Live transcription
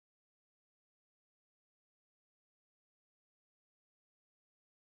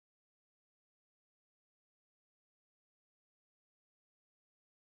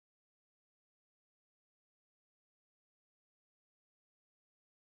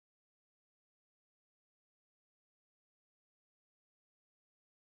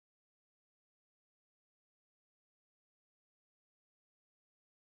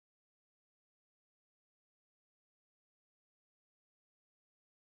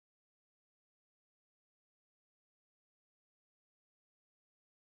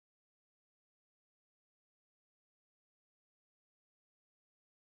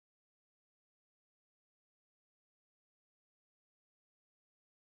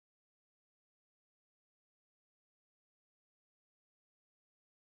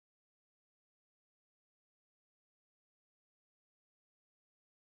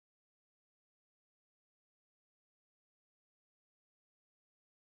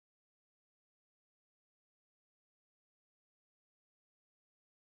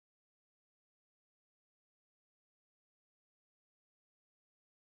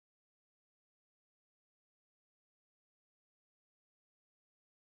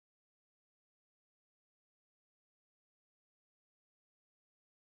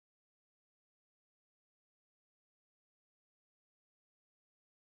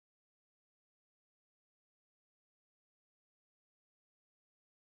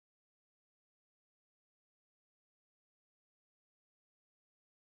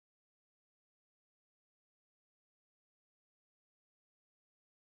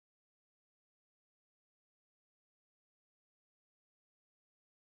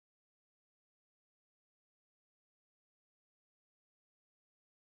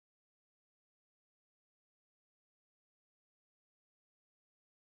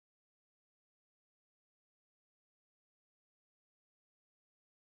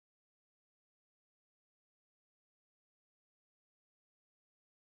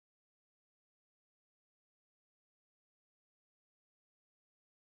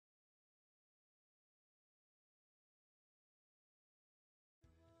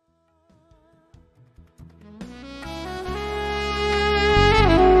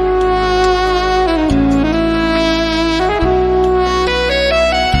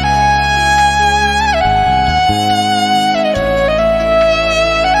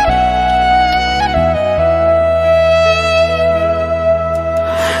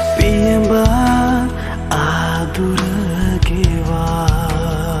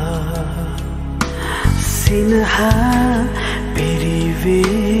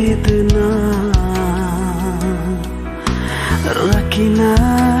रखिना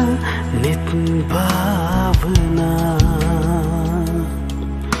नित भावना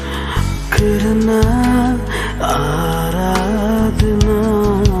करना आराधना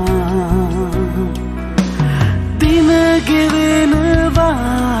दिन गिरनवा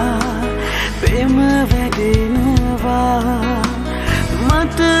प्रेम वेदेनवा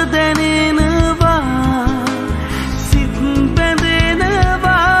मत देनेनवा सिद्ध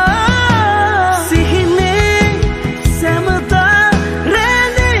बेदेनवा सिहने समता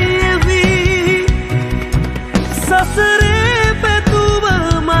रेदेवी ससरे पे तू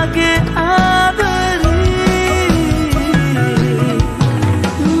मगे आदरी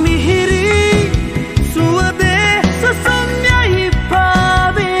मिहिरी सुवदे ससन्याही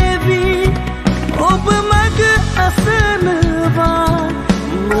पावेवी ओब मग असनवा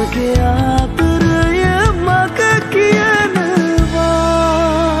मगे आदरय मग कियनवा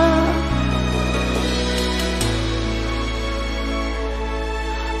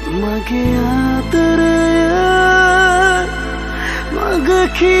मगे आदरय मग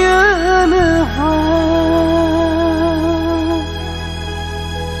कियनवा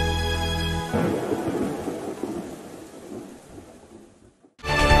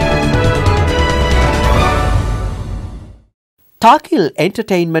Takil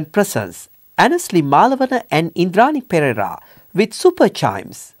Entertainment presents Anasli Malavana and Indrani Pereira with Super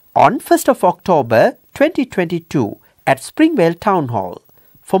Chimes on 1st of October 2022 at Springvale Town Hall.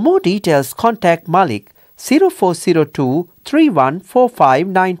 For more details, contact Malik 0402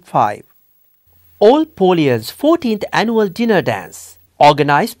 314595. All Polians 14th Annual Dinner Dance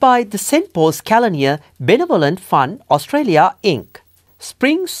organised by the St. Paul's Calenier Benevolent Fund Australia Inc.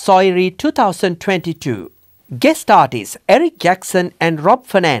 Spring Soiree 2022. Guest artists Eric Jackson and Rob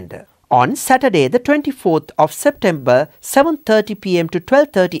Fernandez on Saturday the 24th of September 7:30 p.m. to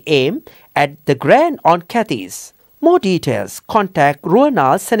 12:30 a.m. at the Grand on Cathy's. More details, contact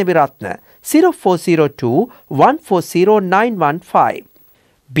Ruanal Seneviratna 0402 140 915.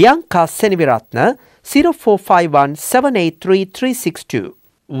 Bianca Seneviratna 0451 783 362.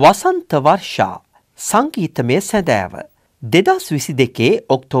 Vasanta Varsha Sangeethamaya Sandava 2022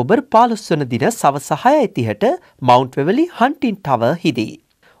 October 15 වන දින සවස 6:30ට mount වෙවලි හන්ටින් tower හිදී.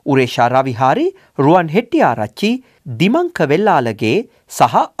 Uresha රවිහාරි, රුවන් හෙට්ටිආරච්චි, දිමංක වෙල්ලාලගේ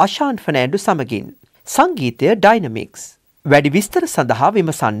සහ අශාන් ෆර්නෑන්ඩු සමගින්. සංගීතය dynamics. වැඩි විස්තර සඳහා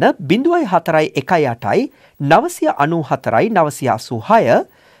විමසන්න 0418 994 986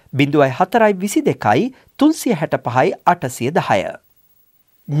 0422 365 810.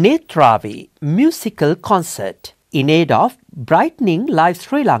 Netravi Musical Concert in aid of Brightening Life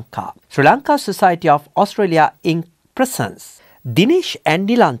Sri Lanka. Sri Lanka Society of Australia Inc. presents Dinesh and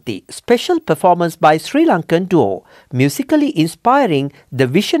Nilanthi, special performance by Sri Lankan duo, musically inspiring the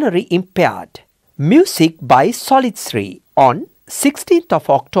visionary impaired. Music by Solid Sri on 16th of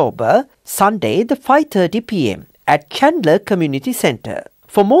October, Sunday, the 5:30 p.m. at Chandler Community Centre.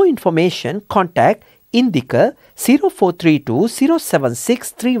 For more information, contact Indika 0432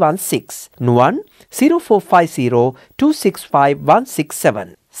 076 316, Nuan 0450 265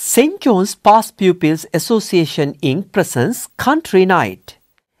 167. St. John's Past Pupils Association Inc. presents Country Night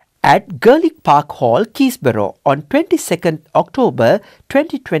at Gerlich Park Hall, Keysborough on 22nd October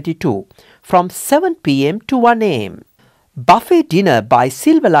 2022 from 7 p.m. to 1 a.m. Buffet dinner by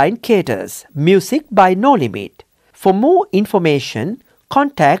Silverline Caters. Music by No Limit. For more information,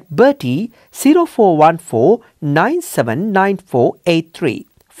 contact Bertie 0414 979483,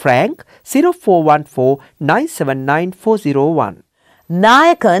 Frank 0414 979401.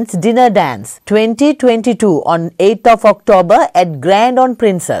 Nayakan's Dinner Dance 2022 on 8th of October at Grand on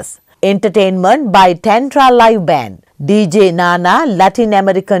Princess. Entertainment by Tantra Live Band, DJ Nana, Latin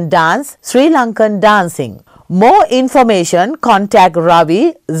American Dance, Sri Lankan Dancing. More information, contact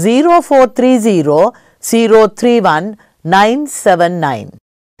Ravi 0430 031 979.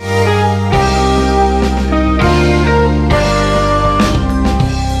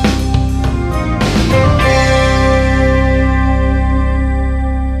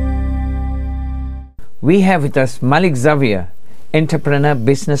 We have with us Malik Xavier, entrepreneur,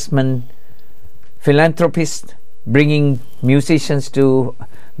 businessman, philanthropist, bringing musicians to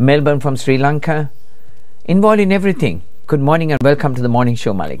Melbourne from Sri Lanka, involved in everything. Good morning and welcome to the morning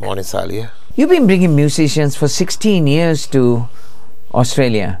show, Malik. Morning, Salia. You've been bringing musicians for 16 years to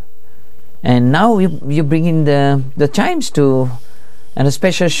Australia, and now you're bringing the chimes to and a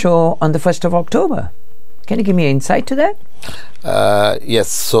special show on the 1st of October. Can you give me an insight to that? Yes,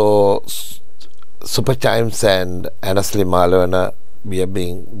 so Super Chimes and Anasli Malavana, we have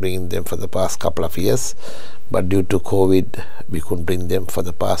been bringing them for the past couple of years, but due to COVID we couldn't bring them for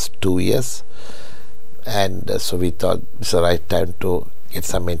the past 2 years. and so we thought it's the right time to get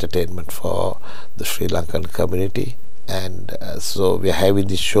some entertainment for the Sri Lankan community, and so we are having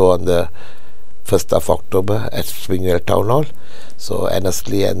this show on the 1st of October at Springvale Town Hall. So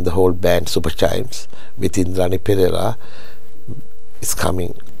Annesley and the whole band Super Chimes with Indrani Pereira is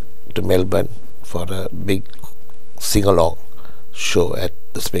coming to Melbourne for a big sing-along show at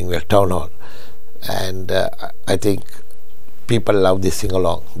the Springvale Town Hall, and I think people love this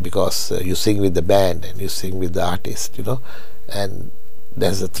sing-along because you sing with the band and you sing with the artist, you know, and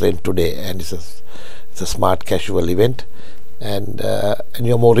there's a trend today, and it's a smart casual event, and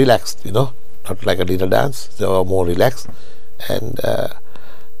you're more relaxed, you know, not like a dinner dance. You're more relaxed, and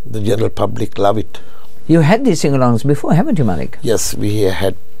the general public love it. You had these sing-alongs before, haven't you, Malik? Yes, we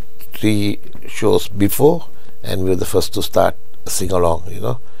had 3 shows before, and we were the first to start sing-along, you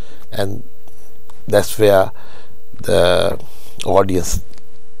know, and that's where the audience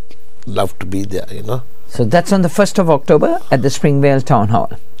love to be there, you know. So that's on the 1st of October at the Springvale Town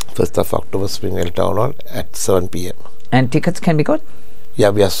Hall. 1st of October, Springvale Town Hall at 7 p.m. And tickets can be got? Yeah,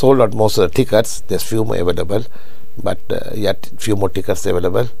 we have sold out most of the tickets. There's few more available, but yet few more tickets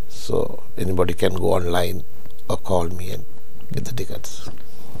available. So anybody can go online or call me and get the tickets.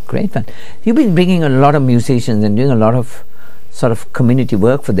 Great fun. You've been bringing a lot of musicians and doing a lot of sort of community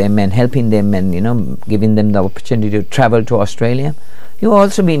work for them and helping them, and, you know, giving them the opportunity to travel to Australia. You've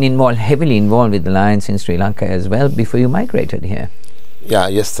also been heavily involved with the Lions in Sri Lanka as well before you migrated here. Yeah,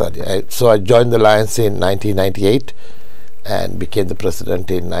 yes, sir. So I joined the Lions in 1998 and became the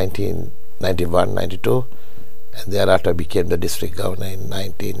president in 1991-92, and thereafter became the district governor in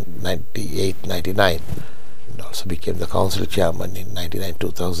 1998-99, and also became the council chairman in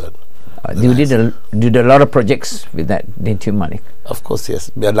 99-2000. You did a lot of projects with that, didn't you, Malik? Of course, yes.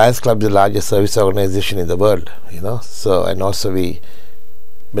 The Lions Club is the largest service organization in the world, you know. So, and also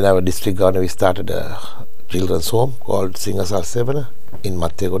when I was district governor, we started a children's home called Singasal Sevana in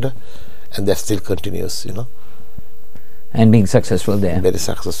Mattegoda, and that still continues, you know. And being successful there. Very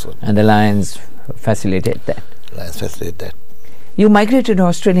successful. And the Lions facilitate that. Lions facilitate that. You migrated to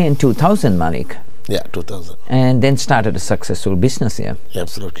Australia in 2000, Malik. Yeah, 2000. And then started a successful business here.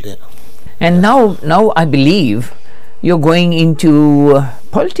 Absolutely. Yeah. And now I believe you're going into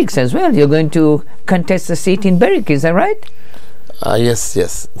politics as well. You're going to contest a seat in Berwick, is that right?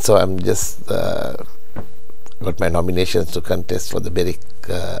 Yes. So I'm just got my nominations to contest for the Berwick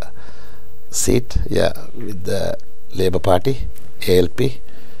seat, yeah, with the Labour Party, ALP,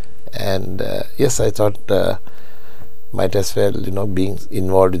 and yes, I thought might as well, you know, being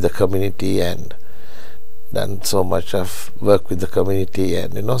involved with the community and done so much of work with the community,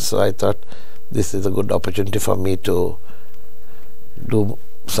 and you know, so I thought this is a good opportunity for me to do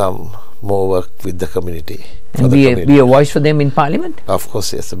some more work with the community. And be a voice for them in Parliament? Of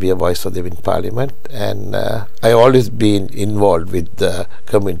course, yes, be a voice for them in Parliament, and I always been involved with the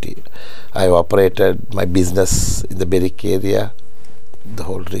community. I operated my business in the Berwick area, the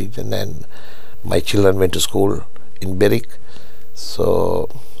whole region, and my children went to school in Berwick, so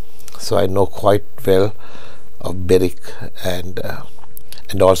I know quite well of Berwick, and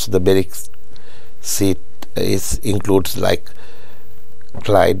also the Berwick seat includes like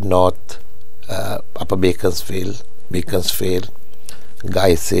Clyde North, Upper Beaconsfield, Guysail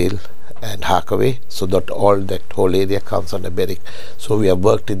and Harkaway, so that whole area comes under Berwick. So we have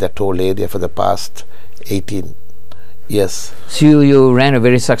worked in that whole area for the past 18 years. So you ran a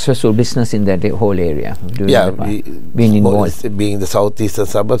very successful business in that whole area? Yeah, being involved. Being the southeastern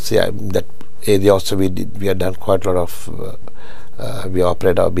suburbs, yeah, that area also we have done quite a lot of, we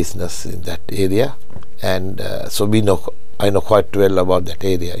operate our business in that area, and so I know quite well about that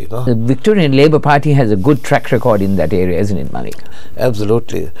area, you know. The Victorian Labour Party has a good track record in that area, isn't it, Malik?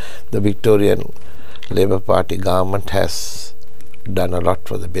 Absolutely. The Victorian Labour Party government has done a lot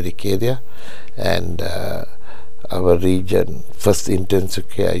for the Berwick area, and our region first intensive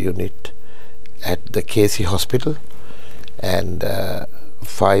care unit at the KC Hospital, and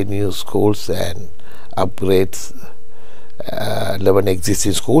 5 new schools and upgrades 11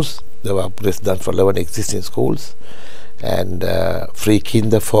 existing schools. There were upgrades done for 11 existing schools, and free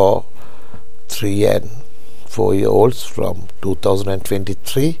kinder for 3 and 4 year olds from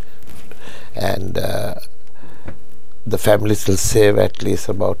 2023, and the families will save at least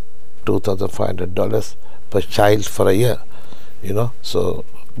about $2,500 per child for a year, you know. So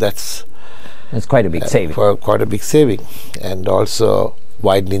that's quite a big saving. Quite a big saving. And also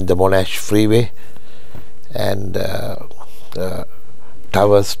widening the Monash Freeway and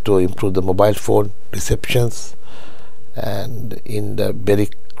towers to improve the mobile phone receptions, and in the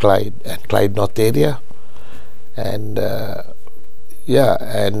Berwick, Clyde and Clyde North area, and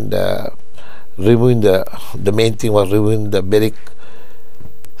removing the main thing was removing the Berwick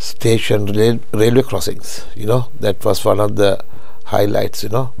station railway crossings. That was one of the highlights.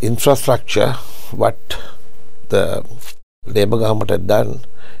 Infrastructure, what the Labour government had done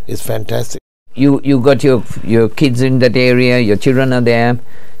is fantastic. You got your kids in that area, your children are there.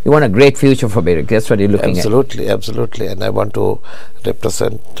 You want a great future for Berwick. That's what you're looking at. Absolutely. And I want to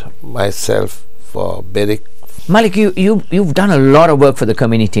represent myself for Berwick. Malik, you've done a lot of work for the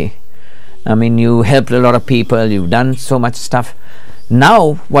community. I mean, you helped a lot of people. You've done so much stuff.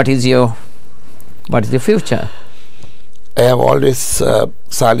 Now, what is your future? I have always,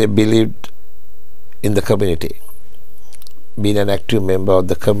 Salih, believed in the community, been an active member of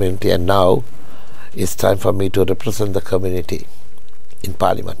the community, and now it's time for me to represent the community in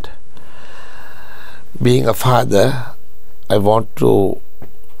Parliament. Being a father, I want to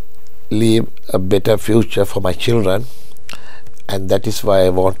leave a better future for my children, and that is why I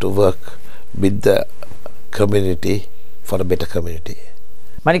want to work with the community for a better community.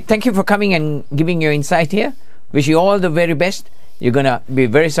 Malik, thank you for coming and giving your insight here. Wish you all the very best. You're going to be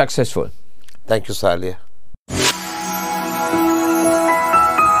very successful. Thank you, Salih.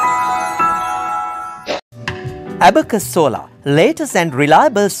 Abacus Solar, latest and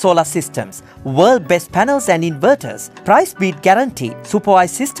reliable solar systems, world best panels and inverters, price beat guarantee,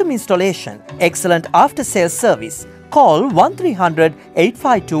 supervised system installation, excellent after sales service. Call 1300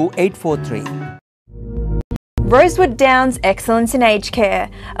 852 843. Rosewood Downs Excellence in Aged Care,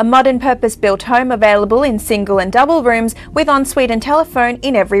 a modern purpose-built home available in single and double rooms with ensuite and telephone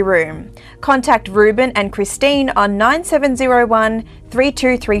in every room. Contact Ruben and Christine on 9701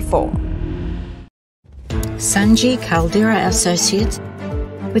 3234. Sanji Caldera Associates.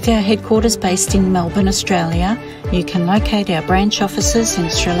 With our headquarters based in Melbourne, Australia, you can locate our branch offices in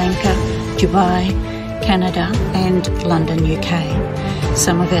Sri Lanka, Dubai, Canada and London, UK.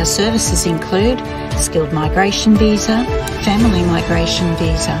 Some of our services include skilled migration visa, family migration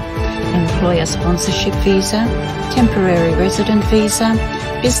visa, employer sponsorship visa, temporary resident visa,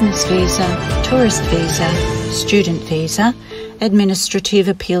 business visa, tourist visa, student visa, administrative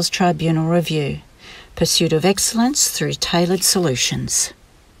appeals tribunal review. Pursuit of excellence through tailored solutions.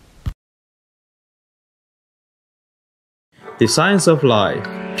 The science of life,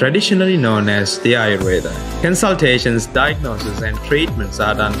 traditionally known as the Ayurveda. Consultations, diagnosis and treatments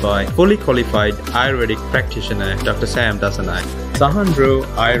are done by fully qualified Ayurvedic practitioner Dr. Sam Dasanai. Sahandro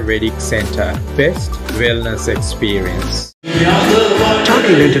Ayurvedic Center, best wellness experience.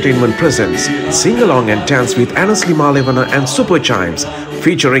 Tarkin Entertainment presents Sing Along and Dance with Anasli Malevana and Super Chimes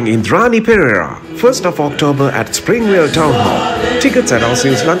featuring Indrani Pereira, 1st of October at Springvale Town Hall. Tickets at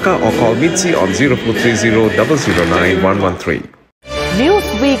Sri Lanka or call Mitzi on 0430 009 113. News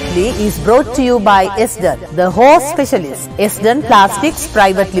Weekly is brought to you by Esden, the horse specialist. Esden Plastics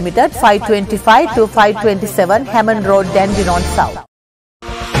Private Limited, 525 to 527 Hammond Road, Dandenong South.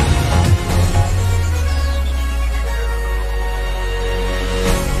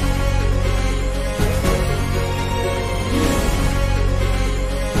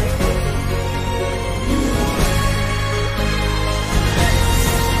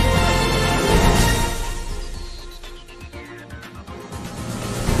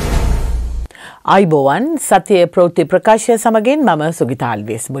 අයිබෝවන් සතියේ ප්‍රවෘත්ති ප්‍රකාශය සමගින් මම සුගිතා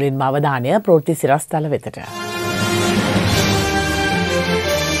අල්විස් මුලින්ම අවධානය ප්‍රවෘත්ති සිරස්තල වෙතට.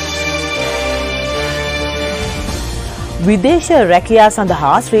 විදේශ රැකියා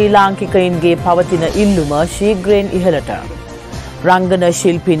සඳහා ශ්‍රී ලාංකිකයින්ගේ පවතින ඉල්ලුම ශීඝ්‍රයෙන් ඉහළට. රංගන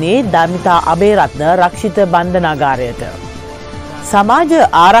ශිල්පිනී ධර්මිතා අබේරත්න රක්ෂිත බන්ධනාගාරයට. සමාජ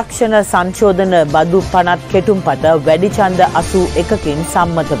ආරක්ෂණ සංශෝධන බදු පනත් කෙටුම්පත වැඩි ඡන්ද 81කින්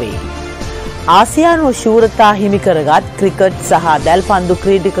සම්මත වේ. ආසියානු ශූරතා හිමි කරගත් ක්‍රිකට් සහ දැල්පන්දු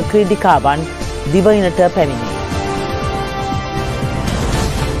ක්‍රීඩිකාවන් දිවයිනට පැමිණේ.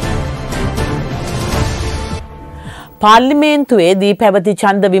 පාර්ලිමේන්තුවේ දී පැවති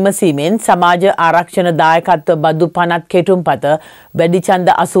ඡන්ද විමසීමෙන් සමාජ ආරක්ෂණ දායකත්ව බදු පනත් කෙටුම්පත වැඩි ඡන්ද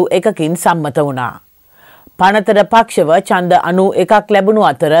 81කින් සම්මත වුණා. පනතට පක්ෂව ඡන්ද 91ක්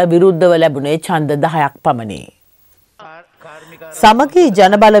ලැබුණු අතර විරුද්ධව ලැබුණේ ඡන්ද 10ක් පමණි. සමගී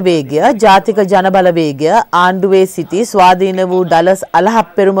ජනබලවේගය ජාතික ජනබලවේගය ආණ්ඩුවේ සිටි ස්වාධීන වූ ඩලස්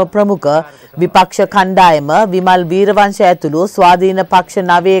අලහප්පෙරුම ප්‍රමුඛ විපක්ෂ කණ්ඩායම විමල් වීරවංශ ඇතුළු ස්වාධීන පක්ෂ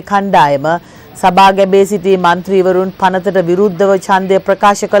 9 කණ්ඩායම සභාගැබේ සිටි මන්ත්‍රීවරුන් පනතට විරුද්ධව ඡන්දය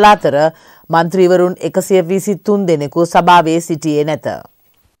ප්‍රකාශ කළ අතර මන්ත්‍රීවරුන් 123 දෙනෙකු සභාවේ සිටියේ නැත.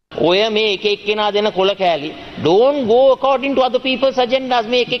 ඔය මේ එක එක්කෙනා දෙන කොල කෑලි don't go according to other people's agendas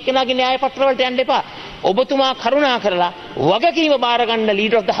මේ එක එක්කෙනාගේ න්‍යාය පත්‍ර වලට යන්න එපා. ඔබතුමා කරුණා කරලා වගකීම බාර ගන්න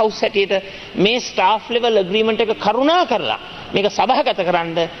ලීඩර් ඔෆ් ද හවුස් හැටියට මේ ස්ටාෆ් ලෙවල් ඇග්‍රීමන්ට් එක කරුණා කරලා මේක සභාගත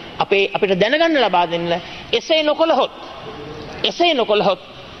කරන්න අපිට දැනගන්න ලබා දෙන්න. එසේ නොකළහොත්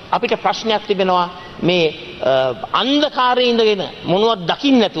අපිට ප්‍රශ්නයක් තිබෙනවා මේ අන්ධකාරයේ ඉඳගෙන මොනවත්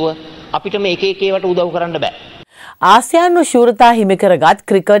දකින්න නැතුව අපිට මේ එක එක ඒවාට උදව් කරන්න බෑ. ආසියානු ශූරතා හිමි කරගත්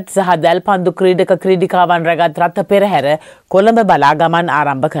ක්‍රිකට් සහ දැල්පන්දු ක්‍රීඩක ක්‍රීඩිකාවන් රැගත් රථ පෙරහැර කොළඹ බලා ගමන්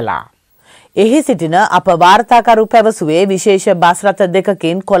ආරම්භ කළා. එහි සිටින අප වාර්තාකරු පැවසුවේ විශේෂ බස් රථ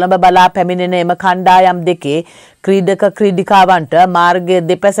දෙකකින් කොළඹ බලා පැමිණෙන එම කණ්ඩායම් දෙකේ ක්‍රීඩක ක්‍රීඩිකාවන්ට මාර්ගය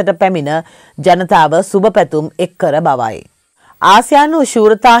දෙපැසට පැමිණ ජනතාව සුබ පැතුම් එක් කර බවයි. ආසියානු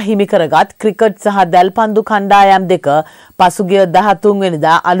ශූරතා හිමි කරගත් ක්‍රිකට් සහ දැල්පන්දු කණ්ඩායම් දෙක පසුගිය 13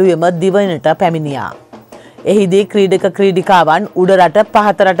 වෙනිදා අලුයම දිවයිනට පැමිණියා. එහිදී ක්‍රීඩක ක්‍රීඩිකාවන් උඩරට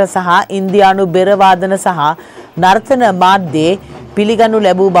පහතරට සහ ඉන්දියානු බෙරවාදන සහ නර්තන මාධ්‍යයේ පිළිගනු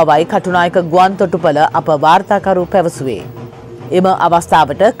ලැබූ බවයි කටුනායක ගුවන් තොටුපළ අප වාර්තාකරු පැවසුවේ. එම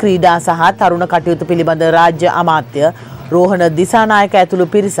අවස්ථාවට ක්‍රීඩා සහ තරුණ කටයුතු පිළිබඳ රාජ්‍ය අමාත්‍ය රෝහණ දිසානායක ඇතුළු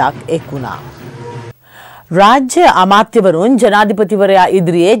පිරිසක් එක් වුණා. රාජ්‍ය අමාත්‍යවරුන් ජනාධිපතිවරයා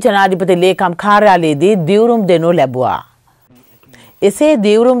ඉදිරියේ ජනාධිපති ලේකම් කාර්යාලයේදී දිවුරුම් දෙනු ලැබුවා. එසේ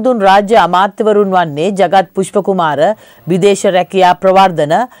දිවුරුම් දුන් රාජ්‍ය අමාත්‍යවරුන් වන්නේ ජගත් පුෂ්පකුමාර විදේශ රැකියා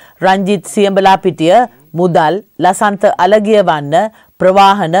ප්‍රවර්ධන, රංජිත් සියඹලාපිටිය මුදල්, ලසන්ත අලගියවන්න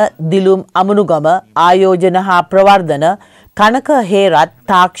ප්‍රවාහන, දිලුම් අමුණුගම ආයෝජන හා ප්‍රවර්ධන, කනක හේරත්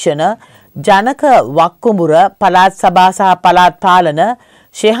තාක්ෂණ, ජනක වක්කුඹුර පළාත් සභා සහ පළාත් පාලන,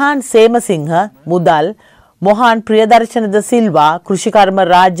 ශෙහාන් සේමසිංහ මුදල්, මොහාන් ප්‍රියදර්ශනද සිල්වා කෘෂිකර්ම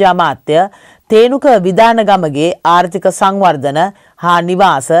රාජ්‍ය අමාත්‍ය, තේනුක විධානගමගේ ආර්ථික සංවර්ධන හා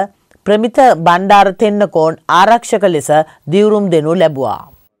නිවාස, ප්‍රමිත බණ්ඩාර තෙන්නකෝන් ආරක්ෂක ලෙස දිවුරුම් දෙනු ලැබුවා.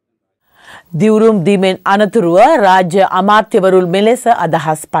 දිවුරුම් දීමෙන් අනතුරුව රාජ්‍ය අමාත්‍යවරුන් මෙලෙස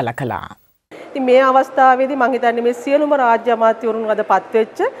අදහස් පළ කළා. ඉතින් මේ අවස්ථාවේදී මම හිතන්නේ මේ සියලුම රාජ්‍ය අමාත්‍යවරුන් අදපත්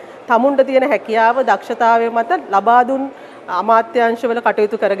වෙච්ච තමුන්ට තියෙන හැකියාව දක්ෂතාවය මත ලබා දුන් අමාත්‍යාංශවල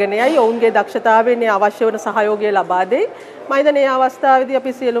කටයුතු කරගෙන යයි ඔවුන්ගේ දක්ෂතාවයෙන් අවශ්‍ය වන සහයෝගය ලබා දෙයි. මම හිතන්නේ මේ අවස්ථාවේදී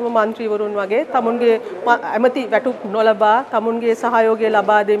අපි සියලුම മന്ത്രിවරුන් වගේ තමුන්ගේ ඇමති වැටුප් නොලබා තමුන්ගේ සහයෝගය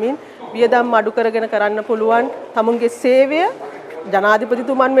ලබා දෙමින් වියදම් අඩු කරගෙන කරන්න පුළුවන් තමුන්ගේ සේවය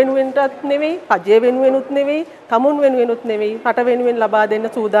ජනාධිපතිතුමන් වෙනුවෙන්ටත් නෙවෙයි, රජය වෙනුවෙනුත් නෙවෙයි, තමුන් වෙනුවෙනුත් නෙවෙයි, රට වෙනුවෙන් ලබා දෙන්න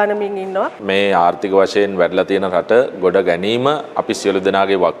සූදානමින් ඉන්නවා. මේ ආර්ථික වශයෙන් වැඩිලා තියෙන රට ගොඩ ගැනීම අපි සියලු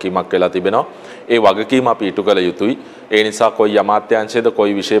දෙනාගේ වගකීමක් වෙලා තිබෙනවා. ඒ වගකීම අපි ඉටු කළ යුතුයි. ඒ නිසා කොයි අමාත්‍යාංශයේද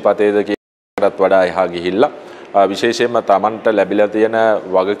කොයි විෂයපතේද කියනකටත් වඩා එහා ගිහිල්ලා විශේෂයෙන්ම Tamanට ලැබිලා තියෙන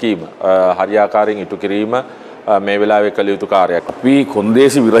වගකීම හරියාකාරයෙන් ඉටු කිරීම මේ වෙලාවේ කළ යුතු කාර්යයක්. අපි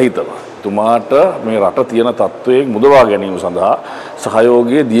කොන්දේසි විරහිතව තුමාට මේ රට තියෙන තත්ත්වයෙන් මුදවා ගැනීම සඳහා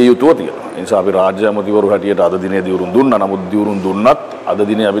සහයෝගය දිය යුතුව තියෙනවා. ඒ නිසා අපි රාජ්‍ය අමාත්‍යවරු හැටියට අද දිනේ දිවුරුම් දුන්නා. නමුත් දිවුරුම් දුන්නත් අද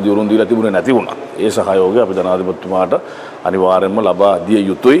දිනේ අපි දිවුරුම් දීලා තිබුණේ නැති වුණා. ඒ සහයෝගය අපි ජනාධිපතිතුමාට අනිවාර්යයෙන්ම ලබා දිය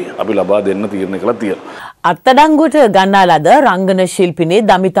යුතුයි. අපි ලබා දෙන්න තීරණය කළා තියෙනවා. අත්අඩංගුවට ගන්නා ලද රංගන ශිල්පිනී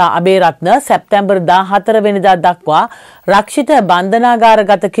දමිතා අබේරත්න සැප්තැම්බර් 14 වෙනිදා දක්වා රක්ෂිත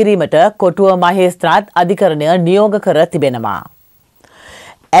බන්ධනාගාරගත කිරීමට කොටුව මහේස්ත්‍රාත් අධිකරණය නියෝග කර තිබෙනවා.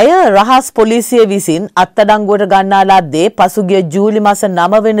 ඇය රහස් පොලිසිය විසින් අත්අඩංගුවට ගන්නා ලද්දේ පසුගිය ජූලි මාස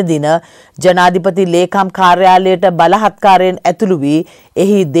 9 වෙනි දින ජනාධිපති ලේකම් කාර්යාලයට බලහත්කාරයෙන් ඇතුළු වී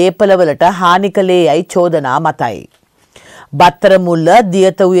එහි දේපළවලට හානි කළේ යයි චෝදනා මතයි. බත්තර මුල්ල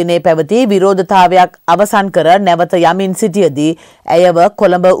දියත උයනේ පැවති විරෝධතාවයක් අවසන් කර නැවත යමින් සිටියදී ඇයව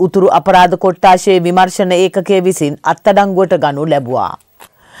කොළඹ උතුරු අපරාධ කොට්ටාශයේ විමර්ශන ඒකකය විසින් අත්අඩංගුවට ගනු ලැබුවා.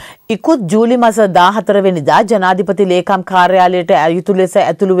 ඉකුත් ජූලි මාස 14 වෙනිදා ජනාධිපති ලේකම් කාර්යාලයට අයුතු ලෙස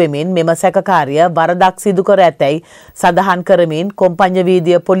ඇතුළු වෙමින් මෙම සැකකාරිය වරදක් සිදු කර ඇතැයි සඳහන් කරමින් කොම්පඤ්ඤ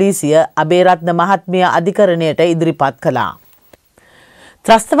වීදිය පොලිසිය අබේරත්න මහත්මිය අධිකරණයට ඉදිරිපත් කළා.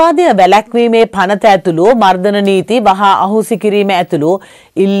 ත්‍රස්තවාදය වැළැක්වීමේ පනත ඇතුළු මර්දන නීති වහා අහුසි කිරීම ඇතුළු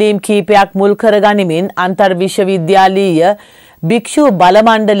ඉල්ලීම් කීපයක් මුල් කරගනිමින් අන්තර් විශ්වවිද්‍යාලීය භික්ෂු බල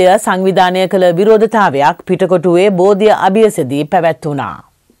මණ්ඩලය සංවිධානය කළ විරෝධතාවයක් පිටකොටුවේ බෝධිය අභියසදී පැවැත්වුණා.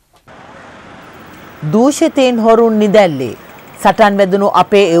 දූෂිතයින් හොරුන් නිදැල්ලේ සටන් වැදුණු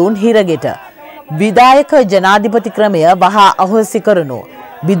අපේ එවුන් හිරගෙට විධායක ජනාධිපති ක්‍රමය වහා අහෝසි කරනු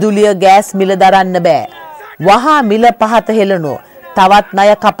විදුලිය ගෑස් මිල දරන්න බෑ වහා මිල පහත හෙළනු තවත්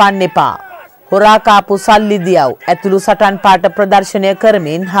ණය කපන්න එපා හොරා කාපු සල්ලි දියව් ඇතුළු සටන් පාඨ ප්‍රදර්ශනය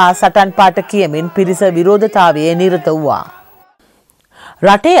කරමින් හා සටන් පාඨ කියමින් පිරිස විරෝධතාවයේ නිරත වුණා.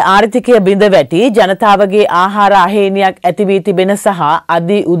 රටේ ආර්ථිකය බිඳ වැටි ජනතාවගේ ආහාර අහේනියක් ඇති වී තිබෙන සහ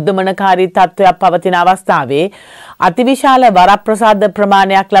අධි උද්දමනකාරී තත්ත්වයක් පවතින අවස්ථාවේ අතිවිශාල වරප්‍රසාද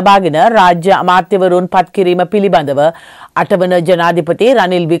ප්‍රමාණයක් ලබාගෙන රාජ්‍ය අමාත්‍යවරුන් පත් කිරීම පිළිබඳව අටවන ජනාධිපති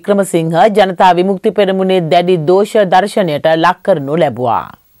රනිල් වික්‍රමසිංහ ජනතා විමුක්ති පෙරමුණේ දැඩි දෝෂ දර්ශනයට ලක් කරනු ලැබුවා.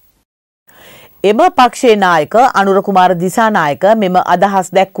 එම පක්ෂයේ නායක අනුර කුමාර දිසානායක මෙම අදහස්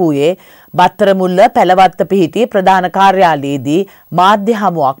දැක්වූයේ බත්තරමුල්ල පැලවත්ත පිහිටි ප්‍රධාන කාර්යාලයේදී මාධ්‍ය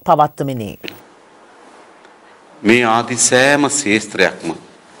හමුවක් පවත්වමිනි. මේ ආදි සෑම ශේස්ත්‍රයක්ම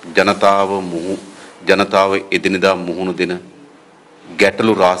ජනතාව එදිනෙදා මුහුණ දෙන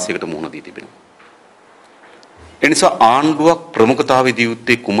ගැටලු රාශියකට මුහුණ දී තිබෙනවා. එනිසා ආණ්ඩුවක් ප්‍රමුඛතාවය දී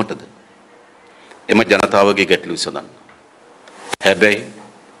යුත්තේ කුමටද? එම ජනතාවගේ ගැටලු විසඳන්න. හැබැයි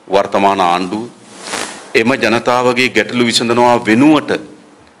වර්තමාන ආණ්ඩුව එම ජනතාවගේ ගැටලු විසඳනවා වෙනුවට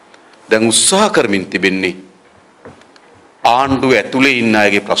දැන් උත්සාහ කරමින් තිබෙන්නේ ආණ්ඩුව ඇතුලේ ඉන්න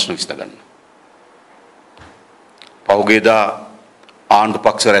අයගේ ප්‍රශ්න විසඳගන්න. පෞගේදා ආණ්ඩු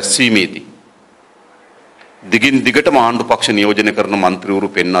පක්ෂ රැස්වීමේදී දිගින් දිගටම ආණ්ඩු පක්ෂ නියෝජනය කරන මන්ත්‍රීවරු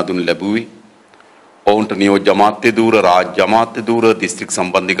පෙන්වා දුන් ලැබුවේ ඔවුන්ට නියෝජ්‍ය අමාත්‍ය ධූර, රාජ්‍ය අමාත්‍ය ධූර, දිස්ත්‍රික්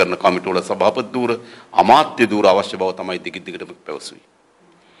සම්බන්ධීකරණ කමිටුවල සභාපති ධූර, අමාත්‍ය ධූර අවශ්‍ය බව තමයි දිගින් දිගටම පැවසුවේ.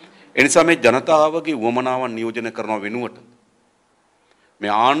 එනිසා මේ ජනතාවගේ උවමනාවන් නියෝජනය කරන වෙනුවට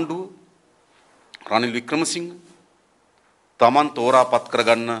මේ ආණ්ඩුව රනිල් වික්‍රමසිංහ තමන් තෝරාපත්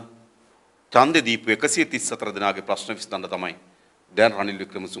කරගන්න ඡන්දේ දීපු 134 දෙනාගේ ප්‍රශ්න විසඳන්න තමයි දැන් රනිල්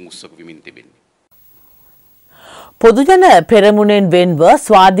වික්‍රමසිංහ උත්සව විමින් තිබෙන්නේ. පොදුජන පෙරමුණෙන් වෙන්ව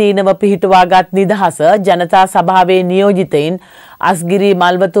ස්වාධීනව පිහිටුවාගත් නිදහස ජනතා සභාවේ නියෝජිතයින් අස්ගිරි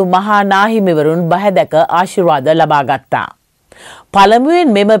මල්වතු මහා නාහිමිවරුන් බහැදැක ආශිර්වාද ලබා ගත්තා.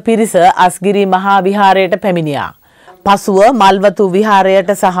 පළමුවෙන් මෙම පිරිස අස්ගිරි මහා විහාරයට පැමිණියා. පසුව මල්වතු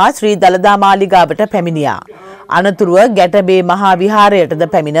විහාරයට සහ ශ්‍රී දළදා මාලිගාවට පැමිණියා. අනතුරුව ගැටබේ මහා විහාරයටද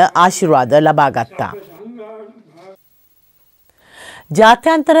පැමිණ ආශිර්වාද ලබා ගත්තා.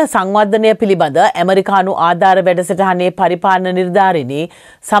 ජාත්‍යන්තර සංවර්ධනය පිළිබඳ ඇමරිකානු ආධාර වැඩසටහනේ පරිපාලන නිලධාරිණී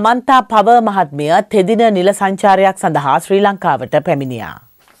සමන්තා පව මහත්මිය තෙදින නිල සංචාරයක් සඳහා ශ්‍රී ලංකාවට පැමිණියා.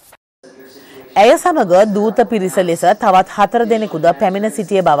 ඇය සමග දූත පිරිස ලෙස තවත් 4 දෙනෙකුද පැමිණ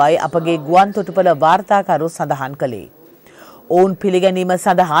සිටිය බවයි අපගේ ගුවන් තොටුපළ වාර්තාකරු සඳහන් කළේ. ඔවුන් පිළිගැනීම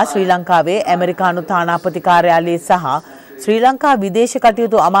සඳහා ශ්‍රී ලංකාවේ ඇමරිකානු තානාපති කාර්යාලයේ සහ ශ්‍රී ලංකා විදේශ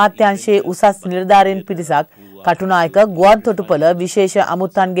කටයුතු අමාත්‍යාංශයේ උසස් නිලධාරීන් පිරිසක් කටුනායක ගුවන් තොටුපළ විශේෂ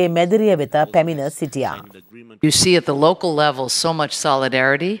අමුත්තන්ගේ මැදිරිය වෙත පැමිණ සිටියා. You see at the local level so much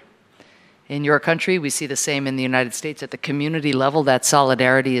solidarity in your country. We see the same in the United States. At the community level, that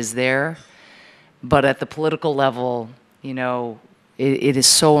solidarity is there. But at the political level, you know, it is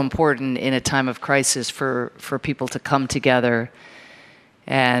so important in a time of crisis for people to come together.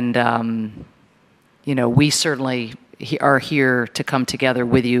 And, you know, we certainly are here to come together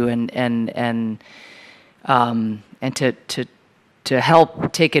with you and to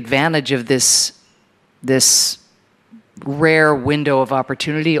help take advantage of this rare window of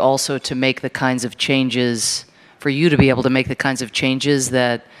opportunity, also to make the kinds of changes, for you to be able to make the kinds of changes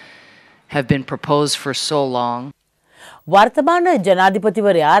that have been proposed for so long. වර්තමාන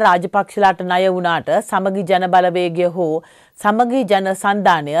ජනාධිපතිවරයා රාජපක්ෂලාට ණය වුණාට සමගි ජන බලවේගය හෝ සමගි ජන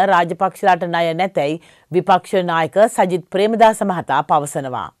සන්ධානය රාජපක්ෂලාට ණය නැතැයි විපක්ෂ නායක සජිත් ප්‍රේමදාස මහතා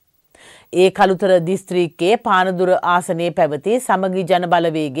පවසනවා. ඒ කළුතර දිස්ත්‍රික්කයේ පානදුර ආසනයේ පැවති සමගි ජන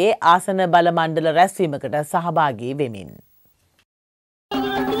බලවේගයේ ආසන බල මණ්ඩල රැස්වීමකට සහභාගී වෙමින්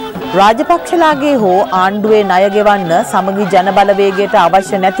රාජපක්ෂලාගේ හෝ ආණ්ඩුවේ ණය ගෙවන්න සමගි ජන බලවේගයට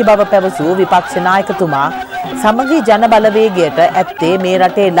අවශ්‍ය නැති බව පැවසූ විපක්ෂ නායකතුමා සමගි ජන බලවේගයට ඇත්තේ මේ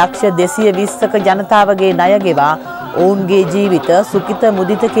රටේ ලක්ෂ 220ක ජනතාවගේ ණය ගෙවා ඔවුන්ගේ ජීවිත සුඛිත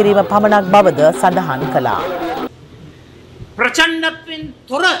මුදිත කිරීම පමණක් බවද සඳහන් කළා. ප්‍රචණ්ඩත්වෙන්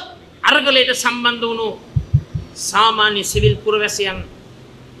තොර අරගලයට සම්බන්ධ වුණු සාමාන්‍ය සිවිල් පුරවැසියන්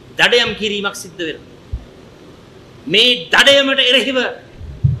දඩයම් කිරීමක් සිද්ධ වෙනවා. මේ දඩයමට එරෙහිව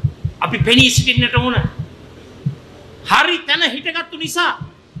අපි පෙනී සිටින්නට ඕන. හරි තැන හිටගත්තු නිසා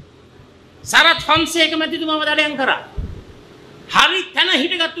සරත් ෆොන්සේක මැතිතුමාව දඩයම් කරා. හරි තැන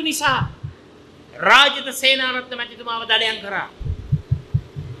හිටගත්තු නිසා රාජිත සේනාරත්න මැතිතුමාව දඩයම් කරා.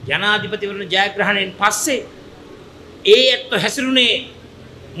 ජනාධිපතිවරණ ජයග්‍රහණයෙන් පස්සේ ඒ ඇත්ත හැසිරුණේ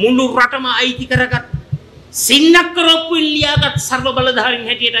මුළු රටම අයිති කරගත් සින්නක්කරොප්පු ඉල්ලියාගත් සර්ව බලධාරීන්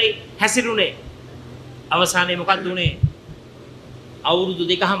හැටියටයි හැසිරුණේ. අවසානයේ මොකක්ද උනේ? අවුරුදු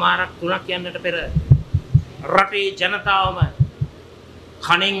 2කමාරක් 3ක් යන්නට පෙර රටේ ජනතාවම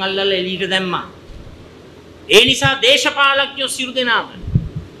කණෙන් අල්ලලා එළියට දැම්මා. ඒ නිසා දේශපාලකයෝ සියලු දෙනාම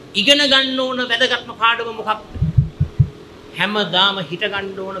ඉගෙන ගන්න ඕන වැදගත්ම පාඩම මොකක්ද? හැමදාම හිට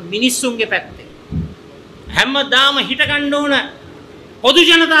ගන්න ඕන මිනිස්සුන්ගේ පැත්තේ. හැමදාම හිට ගන්න ඕන පොදු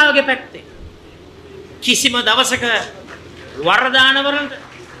ජනතාවගේ පැත්තේ. කිසිම දවසක වරදානවලට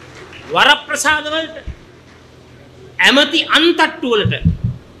වරප්‍රසාද වලට ඇමති අන්තට්ටු වලට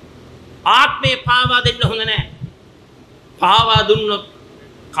ආත්මේ පාවා දෙන්න හොඳ නැහැ. පාවා දුන්නොත්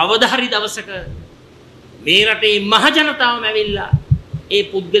කවදා හරි දවසක මේ රටේ මහ ජනතාවම ඇවිල්ලා ඒ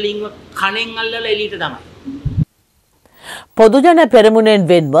පුද්ගලින්ව කණෙන් අල්ලලා එළියට තමයි. පොදුජන පෙරමුණෙන්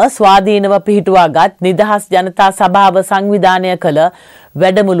වෙන්ව ස්වාධීනව පිහිටුවාගත් නිදහස් ජනතා සභාව සංවිධානය කළ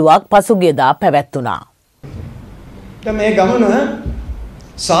වැඩමුළුවක් පසුගියදා පැවැත්වුණා. දැන් මේ ගමන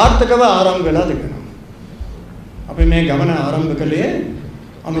සාර්ථකව ආරම්භ වෙලා තිබෙනවා. අපි මේ ගමන ආරම්භ කළේ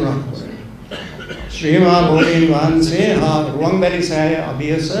අනුරාධපුරයෙන්. ශ්‍රී මහා බෝධීන් වහන්සේ හා රුවන්වැලි සෑය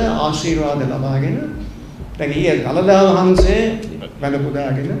අභියස ආශිර්වාද ලබාගෙන දැන් ඊයේ දළදා වහන්සේ වැඳ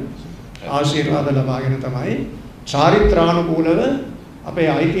පුදාගෙන ආශිර්වාද ලබාගෙන තමයි චාරිත්‍රානුකූලව අපේ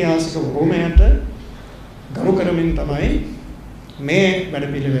ඓතිහාසික උරුමයට ගරු කරමින් තමයි මේ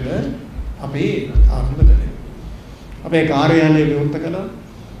වැඩපිළිවෙල අපි ආරම්භ කළේ. අපේ කාර්යාලය විවෘත කළා.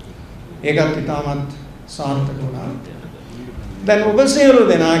 ඒකත් ඉතාමත් සාර්ථක වුණා. දැන් ඔබ සියලු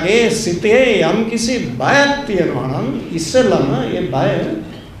දෙනාගේ සිතේ යම්කිසි බයක් තියෙනවා නම් ඉස්සෙල්ලම ඒ බය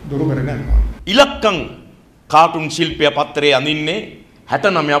දුරු කරගන්නවා. ඉලක්කම් කාටුන් ශිල්පය පත්‍රයේ අඳින්නේ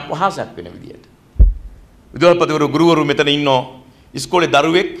 69ක් පහසක් වෙන විදියට. විදුහල්පතිවරු ගුරුවරු මෙතන ඉන්නෝ ඉස්කෝලේ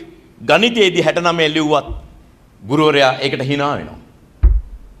දරුවෙක් ගණිතයේදී 69 ලිව්වත් ගුරුවරයා ඒකට hina වෙනවා.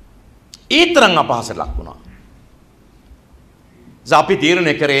 ඒ තරම් අපහාසට ලක් වුණා. අපි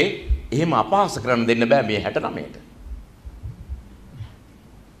තීරණය කරේ එහෙම අපහාස කරන්න දෙන්න බෑ මේ 69ට.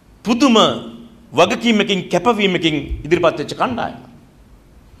 පුදුම වගකීමකින් කැපවීමකින් ඉදිරිපත් වෙච්ච කණ්ඩායම.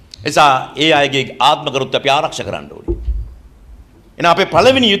 එසා ඒ අයගේ ආත්ම ගරුත්වය අපි ආරක්ෂා කරන්න ඕනේ. එන අපේ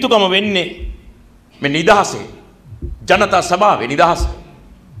පළවෙනි යුතුයකම වෙන්නේ මේ නිදහසේ ජනතා සභාවේ නිදහස.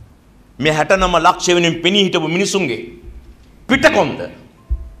 මේ 69 ලක්ෂ වෙනින් පෙනී හිටපු මිනිසුන්ගේ පිටකොන්ද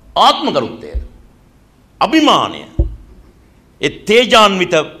ආත්ම ගරුත්වය අභිමානය ඒ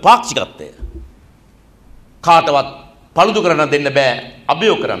තේජාන්විත පාක්ෂිකත්වය කාටවත් පළුදු කරන්න දෙන්න බෑ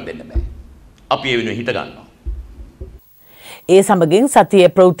අභියෝග කරන්න දෙන්න බෑ. අපි ඒ වෙනුවෙන් හිට ගන්නවා. ඒ සමගින් සතියේ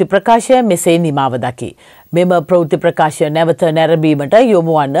ප්‍රවෘත්ති ප්‍රකාශය මෙසේ නිමාව දකි. මෙම ප්‍රවෘත්ති ප්‍රකාශය නැවත නැරඹීමට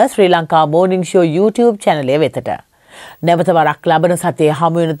යොමු වන්න ශ්‍රී Lanka Morning Show YouTube channel වෙතට. නැවත වරක් ලබන සතියේ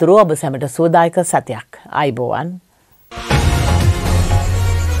හමු වෙනතුරු ඔබ සැමට සුවදායක සතියක්. ආයුබෝවන්.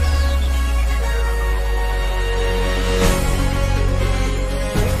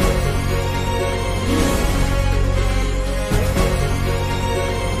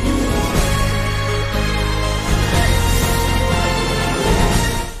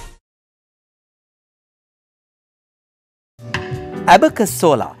 Abacus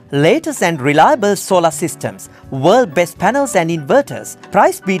Solar, latest and reliable solar systems, world best panels and inverters,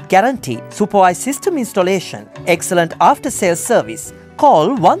 price beat guarantee, supervised system installation, excellent after sales service.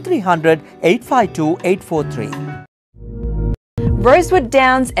 Call 1300 852 843. Rosewood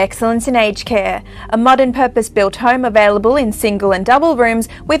Downs Excellence in Aged Care, a modern purpose-built home available in single and double rooms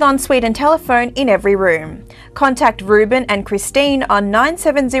with ensuite and telephone in every room. Contact Ruben and Christine on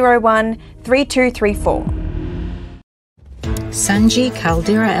 9701 3234. Sanji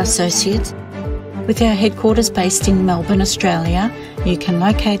Caldera Associates. With our headquarters based in Melbourne, Australia, you can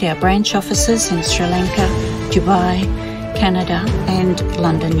locate our branch offices in Sri Lanka, Dubai, Canada and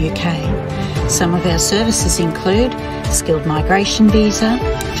London, UK. Some of our services include skilled migration visa,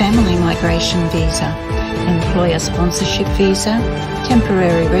 family migration visa, employer sponsorship visa,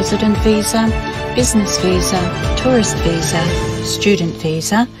 temporary resident visa, business visa, tourist visa, student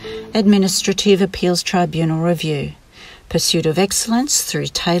visa, administrative appeals tribunal review. Pursuit of excellence through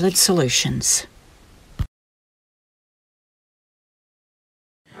tailored solutions.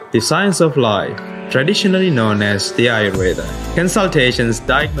 The science of life, traditionally known as the Ayurveda. Consultations,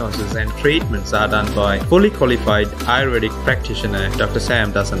 diagnosis and treatments are done by fully qualified Ayurvedic practitioner Dr.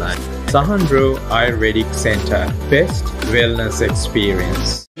 Sam Dasanai. Sahandro Ayurvedic Center, best wellness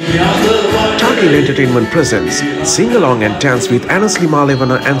experience. Target Entertainment presents Sing Along and Dance with Anasli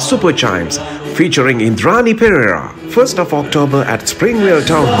Malevana and Super Chimes featuring Indrani Pereira 1st of October at Springvale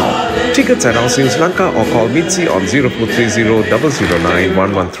Town Hall. Tickets at House in Sri Lanka or call Mitzi on 0430 009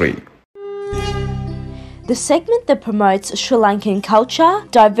 113. The segment that promotes Sri Lankan culture,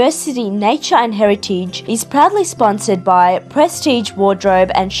 diversity, nature and heritage is proudly sponsored by Prestige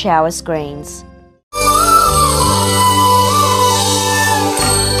Wardrobe and Shower Screens.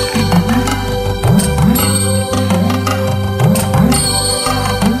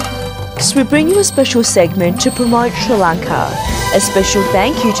 We bring you a special segment to promote Sri Lanka. A special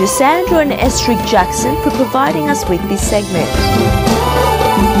thank you to Sandra and Estrid Jackson for providing us with this segment.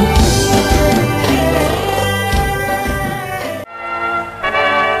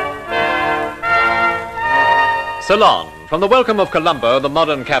 So long. From the welcome of Colombo, the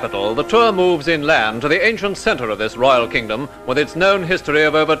modern capital, the tour moves inland to the ancient centre of this royal kingdom with its known history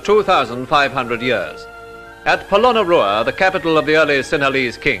of over 2,500 years. At Polonnaruwa, the capital of the early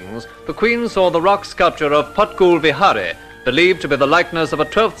Sinhalese kings, the Queen saw the rock sculpture of Patkul Vihare, believed to be the likeness of a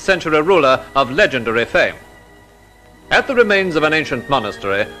 12th century ruler of legendary fame. At the remains of an ancient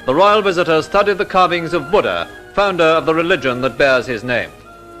monastery, the royal visitor studied the carvings of Buddha, founder of the religion that bears his name.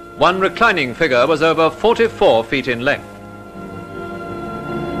 One reclining figure was over 44 feet in length.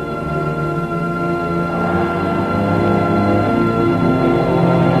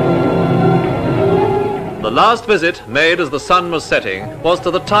 The last visit, made as the sun was setting, was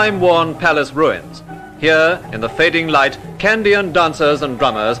to the time-worn palace ruins. Here, in the fading light, Kandyan dancers and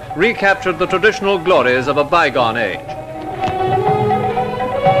drummers recaptured the traditional glories of a bygone age.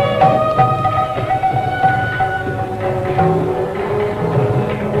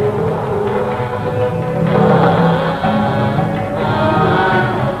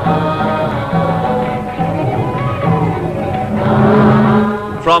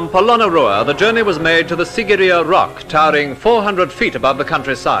 From Polonnaruwa, the journey was made to the Sigiriya rock, towering 400 feet above the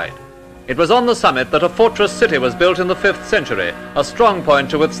countryside. It was on the summit that a fortress city was built in the 5th century, a strong point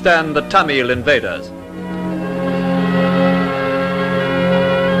to withstand the Tamil invaders.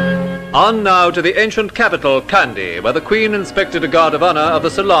 On now to the ancient capital, Kandy, where the Queen inspected a guard of honor of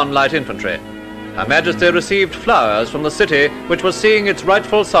the Ceylon Light Infantry. Her Majesty received flowers from the city, which was seeing its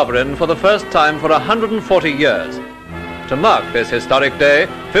rightful sovereign for the first time for 140 years. To mark this historic day,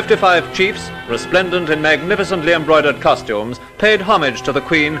 55 chiefs, resplendent in magnificently embroidered costumes, paid homage to the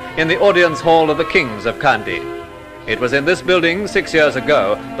Queen in the audience hall of the Kings of Kandy. It was in this building 6 years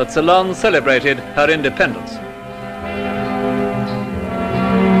ago that Ceylon celebrated her independence.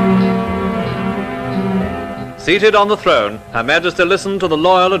 Seated on the throne, Her Majesty listened to the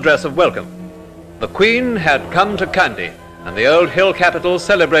loyal address of welcome. The Queen had come to Kandy, and the old hill capital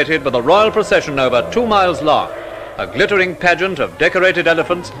celebrated with a royal procession over 2 miles long. A glittering pageant of decorated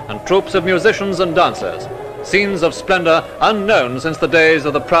elephants and troops of musicians and dancers, scenes of splendor unknown since the days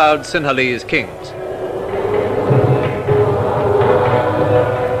of the proud Sinhalese kings.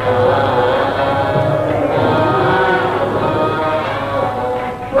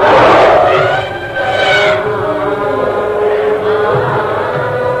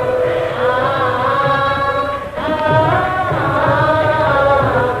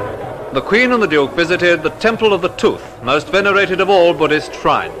 The Queen and the Duke visited the Temple of the Tooth, most venerated of all Buddhist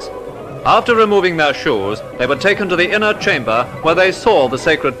shrines. After removing their shoes, they were taken to the inner chamber where they saw the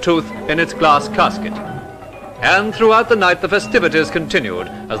sacred tooth in its glass casket. And throughout the night the festivities continued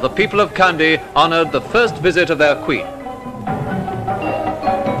as the people of Kandy honored the first visit of their Queen.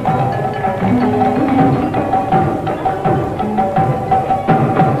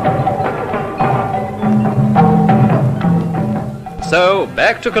 So,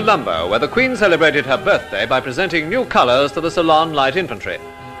 back to Colombo, where the Queen celebrated her birthday by presenting new colours to the Ceylon Light Infantry.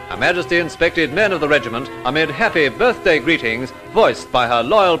 Her Majesty inspected men of the regiment amid happy birthday greetings voiced by her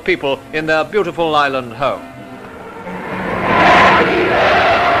loyal people in their beautiful island home.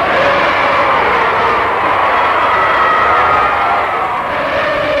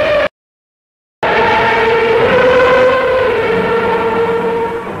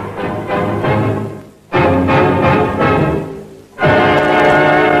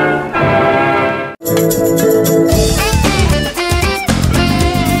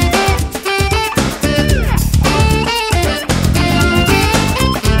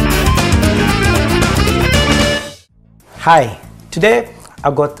 Hi, today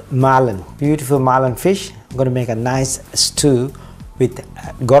I've got marlin, beautiful marlin fish. I'm going to make a nice stew with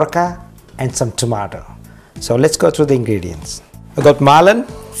gurkha and some tomato. So let's go through the ingredients. I've got marlin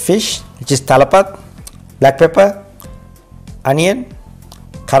fish, which is talapat, black pepper, onion,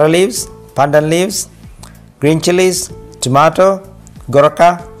 curry leaves, pandan leaves, green chilies, tomato,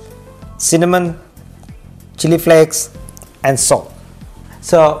 gurkha, cinnamon, chili flakes and salt.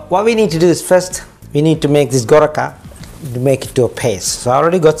 So what we need to do is first we need to make this gurkha to make it to a paste. So I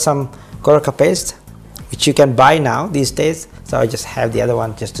already got some gurkha paste which you can buy now these days. So I just have the other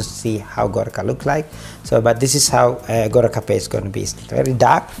one just to see how gurkha look like. So but this is how gurkha paste is going to be. It's very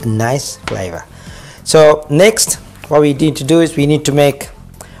dark, nice flavor. So next what we need to do is we need to make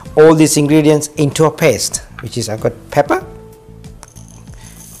all these ingredients into a paste, which is I've got pepper,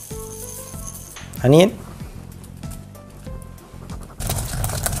 onion,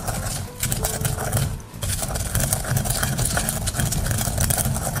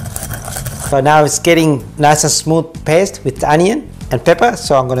 so now it's getting nice and smooth paste with onion and pepper.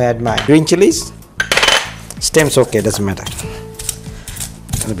 So I'm going to add my green chilies. Stems okay, doesn't matter.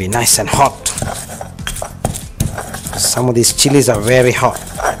 It's going to be nice and hot. Some of these chilies are very hot.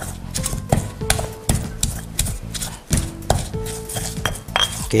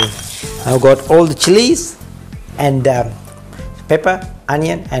 Okay, I've got all the chilies and pepper,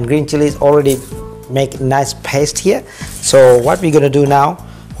 onion and green chilies already make nice paste here. So what we're going to do now,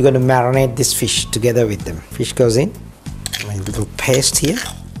 we're going to marinate this fish together with them. Fish goes in, a little paste here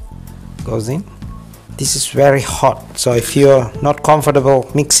goes in. This is very hot, so if you're not comfortable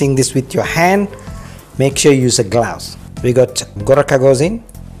mixing this with your hand, make sure you use a gloves. We got goroka goes in.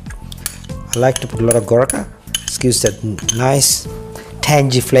 I like to put a lot of goroka. It gives that nice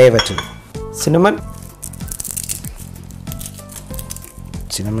tangy flavor to it. Cinnamon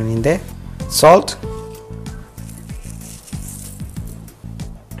in there, salt,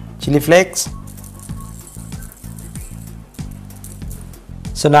 chili flakes.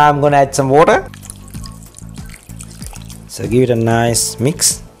 So now I'm going to add some water. So give it a nice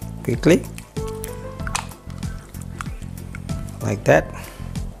mix quickly, like that.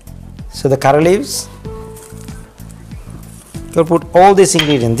 So the curry leaves, you'll put all these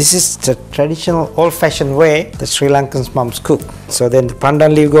ingredients. This is the traditional old-fashioned way the Sri Lankan moms cook. So then the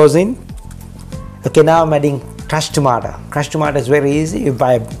pandan leaf goes in. Okay, now I'm adding crushed tomato. Crushed tomato is very easy. You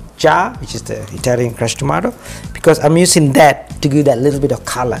buy a jar, which is the Italian crushed tomato, because I'm using that to give that little bit of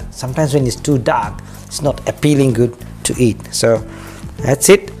color. Sometimes when it's too dark, it's not appealing good to eat. So that's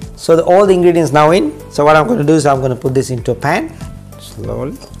it. So all the ingredients now in. So what I'm going to do is I'm going to put this into a pan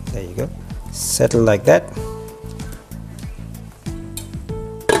slowly. There you go. Settle like that.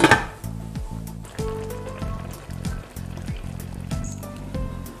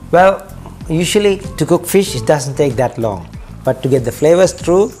 Well, usually to cook fish it doesn't take that long, but to get the flavors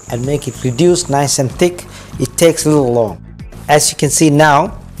through and make it reduce nice and thick, it takes a little long. As you can see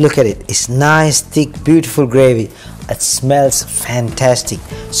now, look at it. It's nice, thick, beautiful gravy. It smells fantastic.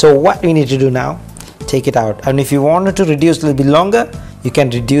 So what we need to do now, take it out. And if you wanted to reduce a little bit longer, you can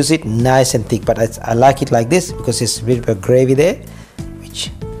reduce it nice and thick. But I like it like this because it's a bit of a gravy there,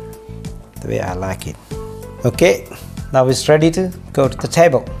 which the way I like it. Okay, now it's ready to go to the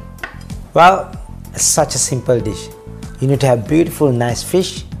table. Well, it's such a simple dish. You need to have beautiful, nice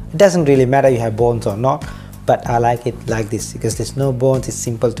fish. It doesn't really matter you have bones or not, but I like it like this because there's no bones. It's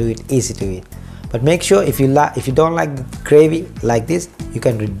simple to eat, easy to eat. But make sure if you don't like the gravy like this, you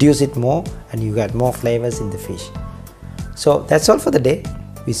can reduce it more and you get more flavors in the fish. So that's all for the day.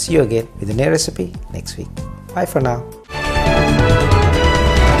 We'll see you again with a new recipe next week. Bye for now.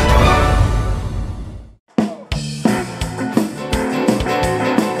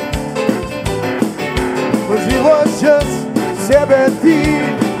 Was just 17,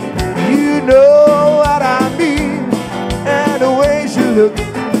 you know what I mean, and the way she looked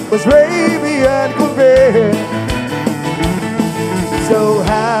was radiant compared. So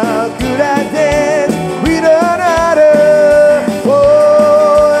how could I dance with another?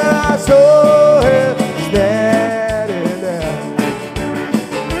 Oh, and I saw her standing there.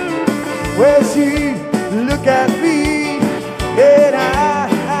 Well, she looked at me, and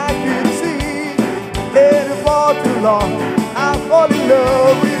I could see, and for too long I fall in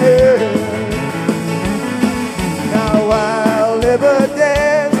love with her. Now I'll never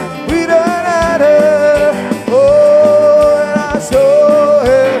dance with another. Oh, and I saw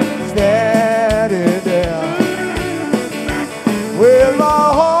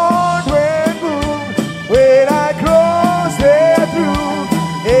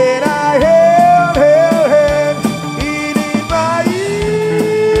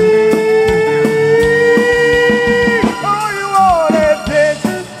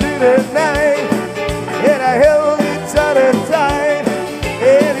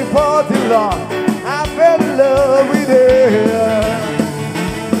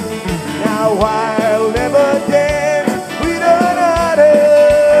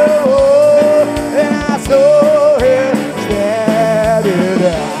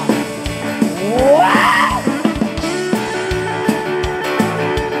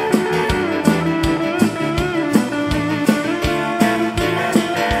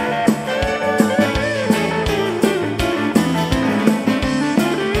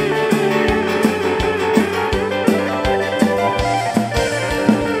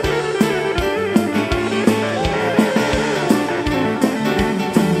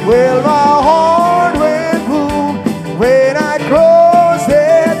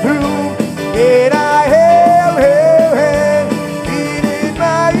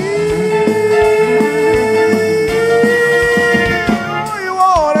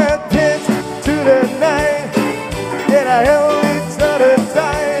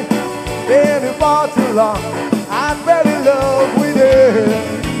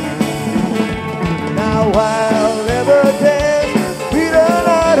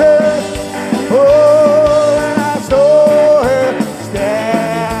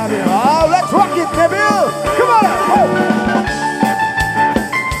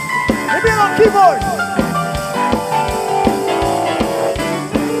keyboard.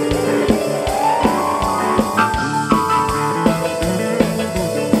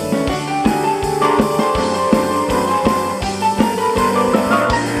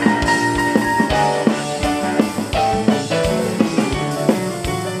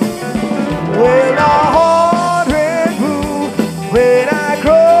 When our heart went blue, when I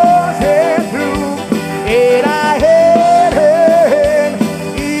crossed it through, and I held her hand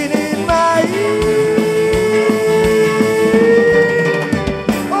in my ear.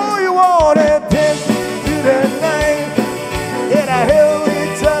 Oh, you wanted 10 to the 9, and I held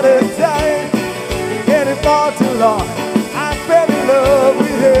each other tight, and it far too long, I fell in love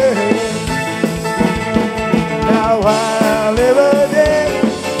with her. Now I'll never dance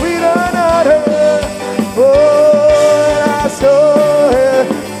with another. Oh, I saw her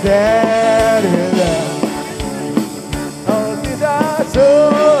standing there. Oh, since I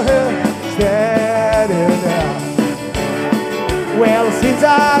saw her standing there. Well, since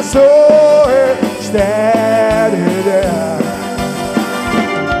I saw her standing there.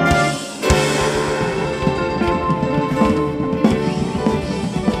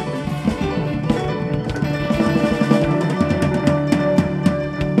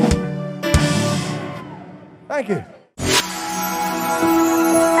 Thank you.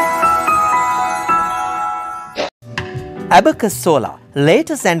 Abacus Solar,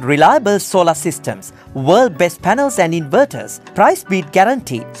 latest and reliable solar systems, world best panels and inverters, price beat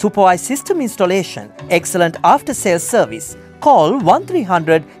guarantee, supervised system installation, excellent after sales service. Call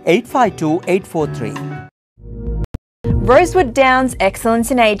 1300 852 843. Rosewood Downs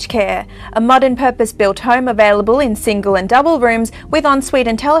Excellence in Aged Care, a modern purpose-built home available in single and double rooms with ensuite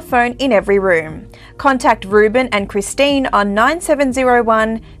and telephone in every room. Contact Ruben and Christine on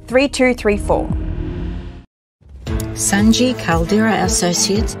 9701 3234. Sanji Caldera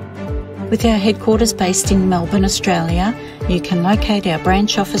Associates. With our headquarters based in Melbourne, Australia, you can locate our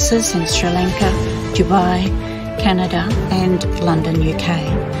branch offices in Sri Lanka, Dubai, Canada and London, UK.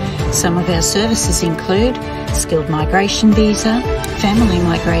 Some of our services include skilled migration visa, family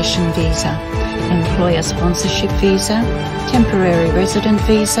migration visa, employer sponsorship visa, temporary resident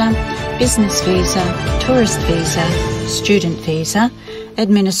visa, business visa, tourist visa, student visa,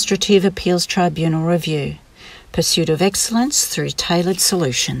 administrative appeals tribunal review. Pursuit of excellence through tailored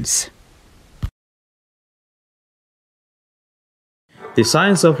solutions. The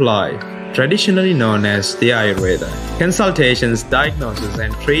science of life, traditionally known as the Ayurveda. Consultations, diagnosis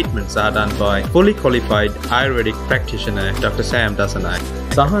and treatments are done by fully qualified Ayurvedic practitioner Dr. Sam Dasanai.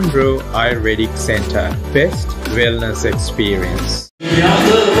 Sahandro Ayurvedic Center, best wellness experience.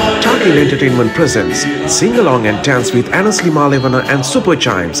 Target Entertainment presents Sing Along and Dance with Anasli Malevana and Super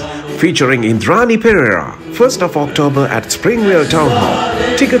Chimes, featuring Indrani Pereira, 1st of October at Springvale Town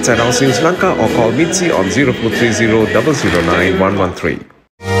Hall. Tickets at Sri Lanka or call Mitzi on 0430 009 113.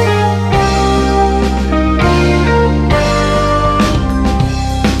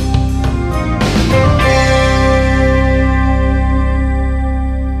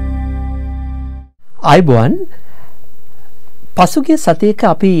 අයිබෝන් පසුගිය සතියක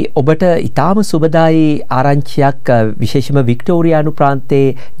අපි ඔබට ඉතාම සුබදායි ආරංචියක් විශේෂම වික්ටෝරියානු ප්‍රාන්තයේ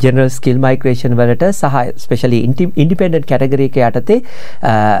general skill migration වලට සහ specially independent category එක යටතේ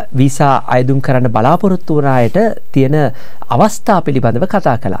වීසා අයදුම් කරන්න බලාපොරොත්තු වන අයට තියෙන අවස්ථා පිළිබඳව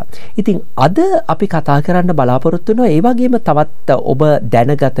කතා කළා. ඉතින් අද අපි කතා කරන්න බලාපොරොත්තු වෙනවා ඒ වගේම තවත් ඔබ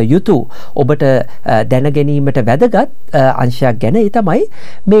දැනගත යුතු ඔබට දැන ගැනීමට වැදගත් අංශයක් ගැන. ඒ තමයි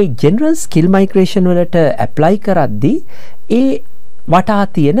මේ ජෙනරල් ස්කිල් මයිග්‍රේෂන් වලට ඇප්ලයි කරද්දී ඒ වටා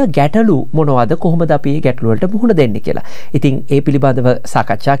තියෙන ගැටලු මොනවද කොහොමද අපි මේ ගැටලු වලට මුහුණ දෙන්නේ කියලා. ඉතින් ඒ පිළිබඳව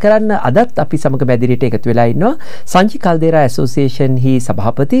සාකච්ඡා කරන්න අදත් අපි සමග මැදිරියට එකතු වෙලා ඉන්නවා සංචි කල්දේරා ඇසෝසියේෂන් හි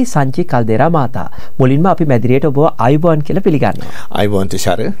සභාපති සංචි කල්දේරා මහතා. මුලින්ම අපි මැදිරියට ඔබව ආයුබෝවන් කියලා පිළිගන්නවා. ආයුබෝවන්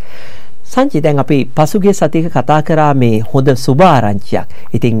තුෂාර. සංචි දැන් අපි පසුගිය සතියක කතා කරා මේ හොඳ සුබ ආරංචියක්.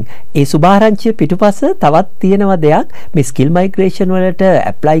 ඉතින් ඒ සුබ ආරංචිය පිටුපස තවත් තියෙනවා දෙයක් මේ ස්කිල් මයිග්‍රේෂන් වලට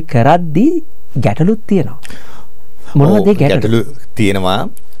ඇප්ලයි කරද්දී ගැටලුත් තියෙනවා. මොනවද ගැටලු තියෙනවා?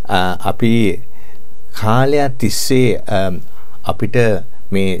 අපි කාලයක් තිස්සේ අපිට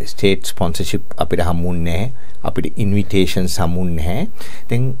මේ ස්ටේට් ස්පොන්සර්ෂිප් අපිට හම්බුන්නේ නැහැ. අපිට ඉන්විටේෂන්ස් හම්බුන්නේ නැහැ.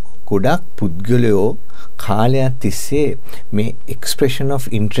 දැන් ගොඩක් පුද්ගලයෝ කාලයක් තිස්සේ මේ එක්ස්ප්‍රෙෂන් ඔෆ්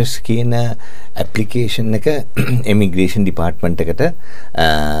ඉන්ට්‍රස්ට් කියන ඇප්ලිකේෂන් එක ඉමිග්‍රේෂන් ඩිපාර්ට්මන්ට් එකට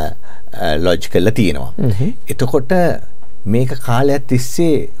ලොජ් කරලා තියෙනවා. එතකොට මේක කාලයක්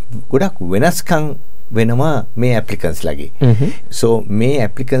තිස්සේ ගොඩක් වෙනස්කම් වෙනවා මේ ඇප්ලිකන්ස් ලගේ. සෝ මේ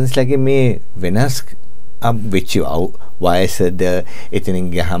ඇප්ලිකන්ස් ලගේ මේ වෙනස් වෙච්ච වයසද එතනින්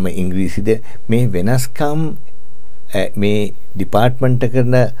ගියාම ඉංග්‍රීසිද මේ වෙනස්කම් මේ ඩිපාර්ට්මන්ට්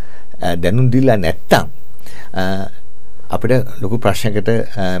කරන දැනුම් දීලා නැත්තම් අපිට ලොකු ප්‍රශ්නයකට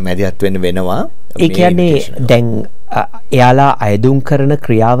මැදිහත් වෙන්න වෙනවා. ඒ කියන්නේ දැන් එයාලා අයදුම් කරන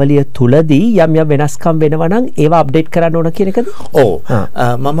ක්‍රියාවලිය තුලදී යම් යම් වෙනස්කම් වෙනවා නම් ඒවා අප්ඩේට් කරන්න ඕන කියන එකද? ඔව්.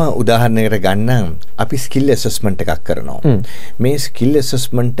 මම උදාහරණයකට ගන්නම්. අපි ස්කිල් ඇසස්මන්ට් එකක් කරනවා. මේ ස්කිල්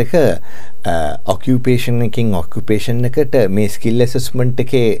ඇසස්මන්ට් එක ඔකියුපේෂන් එකකින් ඔකියුපේෂන් එකට මේ ස්කිල් ඇසස්මන්ට්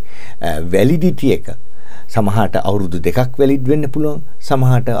එකේ වැලිඩිටි එක සමහරට අවුරුදු 2ක් වැලිඩ් වෙන්න පුළුවන්,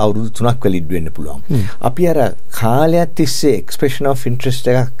 සමහරට අවුරුදු 3ක් වැලිඩ් වෙන්න පුළුවන්. අපි අර කාලයක් තිස්සේ එක්ස්ප්‍රෙෂන් ඔෆ් ඉන්ට්‍රෙස්ට්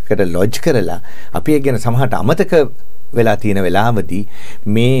එකකට ලොජ් කරලා අපි ඒක ගැන සමහරට අමතක වෙලා තියෙන වෙලාවදී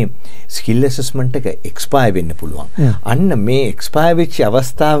මේ ස්කිල් ඇසස්මන්ට් එක එක්ස්පයර් වෙන්න පුළුවන්. අන්න මේ එක්ස්පයර් වෙච්ච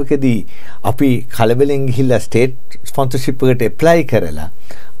අවස්ථාවකදී අපි කලබලෙන් ගිහිල්ලා ස්ටේට් ස්පොන්සර්ෂිප් එකට ඇප්ලයි කරලා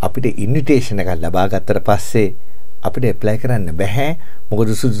අපිට ඉන්විටේෂන් එකක් ලබා ගත්තට පස්සේ අපිට ඇප්ලයි කරන්න බෑ.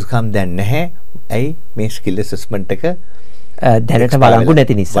 මොකද සුදුසුකම් දැන් නැහැ. ඇයි මේ ස්කිල් ඇසස්මන්ට් එක දැනට වළංගු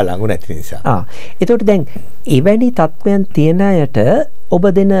නැති නිසා. වළංගු නැති නිසා. එතකොට දැන් එවැනි තත්ත්වයන් තියෙන අයට ඔබ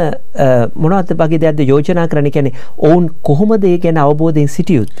දෙන මොනවද වගේ දෙයක්ද යෝජනා කරන්න? කියන්නේ ඔවුන් කොහොමද ඒ ගැන අවබෝධයෙන්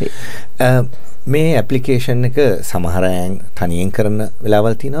සිටිය යුත්තේ? මේ ඇප්ලිකේෂන් එක සමහර අයන් තනියෙන් කරන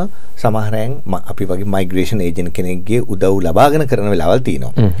වෙලාවල් තියෙනවා. සමහර අයන් අපි වගේ මයිග්‍රේෂන් ඒජන්ට් කෙනෙක්ගේ උදව් ලබාගෙන කරන වෙලාවල්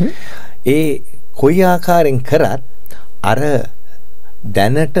තියෙනවා. ඒ කොයි ආකාරයෙන් කරත් අර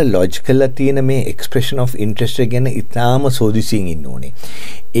දැනට ලොජ් කරලා තියෙන මේ එක්ස්ප්‍රෙෂන් ඔෆ් ඉන්ට්‍රෙස්ට් එක ගැන ඉතාම සෝදිසියෙන් ඉන්න ඕනේ.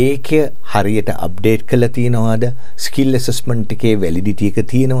 ඒක හරියට අප්ඩේට් කරලා තියෙනවද? ස්කිල් ඇසස්මන්ට් එකේ වැලිඩිටි එක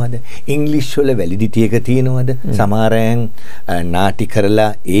තියෙනවද? ඉංග්‍රීසි වල වැලිඩිටි එක තියෙනවද? සමහර අයන් නාටි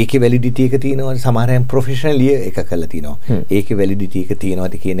කරලා ඒකේ වැලිඩිටි එක තියෙනවද? සමහර අයන් ප්‍රොෆෙෂනල් එක කරලා තියෙනවා. ඒකේ වැලිඩිටි එක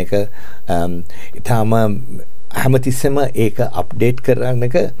තියෙනවද කියන එක ඉතාම හැමතිස්සෙම ඒක අප්ඩේට් කරන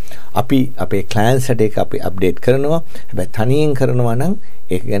එක අපි අපේ ක්ලයන්ට්ස්ට ඒක අපි අප්ඩේට් කරනවා. හැබැයි තනියෙන් කරනවා නම්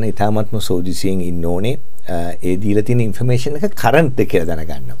ඒක ගැන ඉතාමත්ම සෝදිසියෙන් ඉන්න ඕනේ. ඒ දීලා තියෙන ඉන්ෆර්මේෂන් එක කරන්ට් එක කියලා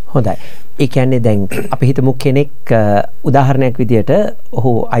දැනගන්න. හොඳයි. ඒ කියන්නේ දැන් අපි හිතමු කෙනෙක් උදාහරණයක් විදියට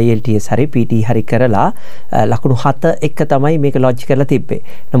ඔහු IELTS හරි PT හරි කරලා ලකුණු 7 එක තමයි මේක ලොජ් කරලා තිබ්බේ.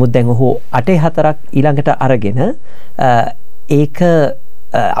 නමුත් දැන් ඔහු 8.4ක් ඊළඟට අරගෙන ඒක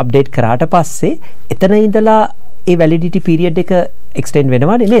අප්ඩේට් කරාට පස්සේ එතන ඉඳලා ඒ වැලිඩිටි පීරියඩ් එක එක්ස්ටෙන්ඩ්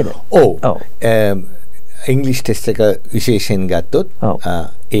වෙනවද නේද? ඔව්. ඉංග්‍රීසි ටෙස්ට් එක විශේෂයෙන් ගත්තොත්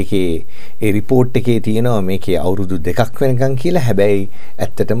ඒකේ ඒ රිපෝට් එකේ තියෙනවා මේකේ අවුරුදු 2ක් වෙනකන් කියලා. හැබැයි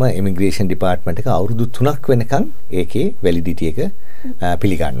ඇත්තටම ඉමිග්‍රේෂන් ඩිපාර්ට්මන්ට් එක අවුරුදු 3ක් වෙනකන් ඒකේ වැලිඩිටි එක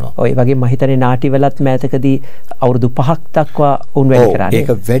පිළිගන්නවා. ඔය වගේ මම හිතන්නේ නාටි වලත් මෑතකදී අවුරුදු 5ක් දක්වා උන් වැඩි කරා.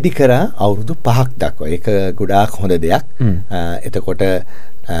 ඒක වැඩි කරා අවුරුදු 5ක් දක්වා. ඒක ගොඩාක් හොඳ දෙයක්. එතකොට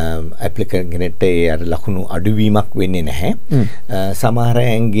ඇප්ලිකන්ට් කෙනෙක්ට ඒ අර ලකුණු අඩුවීමක් වෙන්නේ නැහැ. සමහර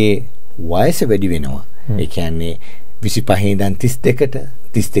අයගේ වයස වැඩි වෙනවා. ඒ කියන්නේ 25 ඉඳන් 32ට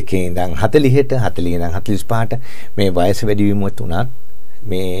 32 ඉඳන් 40ට 40 ඉඳන් 45ට මේ වයස වැඩි වීමත් උනත්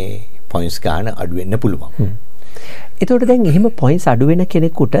මේ පොයින්ට්ස් ගන්න අඩු වෙන්න පුළුවන්. එතකොට දැන් එහෙම පොයින්ට්ස් අඩු වෙන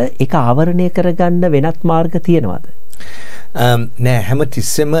කෙනෙකුට ඒක ආවරණය කරගන්න වෙනත් මාර්ග තියෙනවද? නෑ, හැම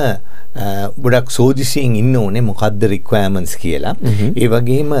තිස්සෙම ගොඩක් සෝදිසියෙන් ඉන්න ඕනේ මොකද්ද රික්වයර්මන්ට්ස් කියලා. ඒ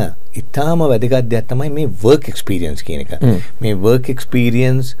වගේම ඊටාම වැදගත් දෙයක් තමයි මේ වර්ක් එක්ස්පීරියන්ස් කියන එක. මේ වර්ක්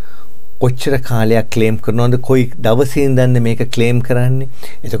එක්ස්පීරියන්ස් කොච්චර කාලයක් ක්ලේම් කරනවද, කොයි දවසේ ඉඳන්ද මේක ක්ලේම් කරන්නේ.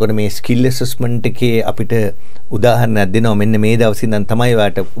 එතකොට මේ ස්කිල් ඇසස්මන්ට් එකේ අපිට උදාහරණයක් දෙනවා, මෙන්න මේ දවසේ ඉඳන් තමයි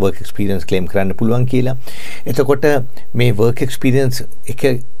ඔයාලට වර්ක් එක්ස්පීරියන්ස් ක්ලේම් කරන්න පුළුවන් කියලා. එතකොට මේ වර්ක් එක්ස්පීරියන්ස් එක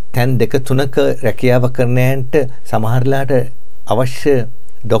තැන් දෙක තුනක රැකියාව කරන්නයන්ට සමහරලාට අවශ්‍ය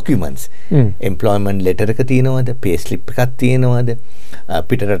ඩොකියුමන්ට්ස් එම්ප්ලොයිමන්ට් ලෙටර් එක තියෙනවද, පේ ස්ලිප් එකක් තියෙනවද,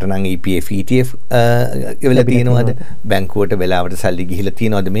 පිටරට නම් EPF ETF එවලා තියෙනවද, බැංකුවට වෙලාවට සල්ලි ගිහිලා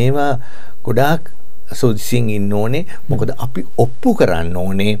තියෙනවද, මේවා ගොඩාක් සෝදිසියෙන් ඉන්න ඕනේ. මොකද අපි ඔප්පු කරන්න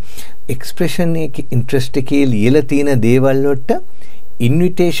ඕනේ එක්ස්ප්‍රෙෂන් එකේ ඉන්ට්‍රෙස්ට් එකේ ලියලා තියෙන දේවල් වලට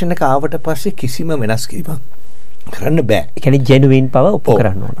ඉන්විටේෂන් එක ආවට පස්සේ කිසිම වෙනස් කිරීමක් කරන්න බෑ. ඒ කියන්නේ ජෙනුයින් බව ඔප්පු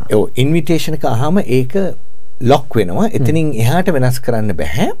කරන්න ඕන. ඔව්, ඉන්විටේෂන් එක ආවම ඒක ලොක් වෙනවා. එතනින් එහාට වෙනස් කරන්න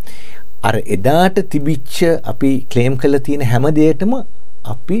බෑ. අර එදාට තිබිච්ච අපි ක්ලේම් කරලා තියෙන හැම දෙයකටම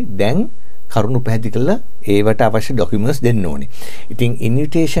අපි දැන් කරුණු පැහැදිලි කරලා ඒවට අවශ්‍ය ඩොකියුමන්ට්ස් දෙන්න ඕනේ. ඉතින්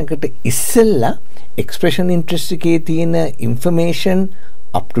ඉන්විටේෂන් එකට ඉස්සෙල්ලා එක්ස්ප්‍රෙෂන් ඉන්ට්‍රෙස්ට් එකේ තියෙන information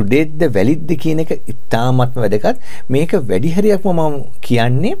up to date the valid ද කියන එක ඉතාමත්ම වැදගත්. මේක වැඩි හරියක්ම මම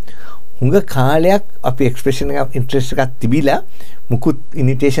කියන්නේ හුඟ කාලයක් අපි එක්ස්ප්‍රෙෂන් එක ඉන්ට්‍රෙස්ට් එකක් තිබිලා මුකුත්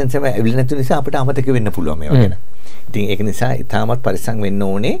ඉන්විටේෂන්ස් එම ඇවිල්ලා නැති නිසා අපිට අමතක වෙන්න පුළුවන් මේවා ගැන. ඉතින් ඒක නිසා ඉතාමත් පරිස්සම් වෙන්න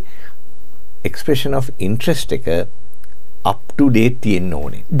ඕනේ. එක්ස්ප්‍රෙෂන් ඔෆ් ඉන්ට්‍රෙස්ට් එක up to date තියෙන්න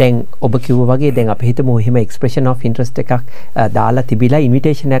ඕනේ. දැන් ඔබ කිව්වා වගේ දැන් අපි හිතමු එහෙම එක්ස්ප්‍රෙෂන් ඔෆ් ඉන්ට්‍රෙස්ට් එකක් දාලා තිබිලා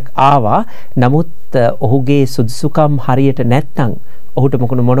ඉන්විටේෂන් එකක් ආවා. නමුත් ඔහුගේ සුදුසුකම් හරියට නැත්නම් ඔහුට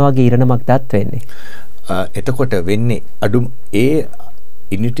මොන වගේ ඉරණමක් දත් වෙන්නේ? එතකොට වෙන්නේ අඩු ඒ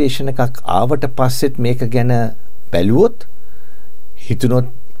ඉන්විටේෂන් එකක් ආවට පස්සෙත් මේක ගැන බැලුවොත් හිතුනොත්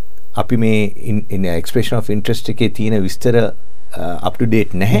අපි මේ එක්ස්ප්‍රෙෂන් ඔෆ් ඉන්ට්‍රස්ට් එකේ තියෙන විස්තර up to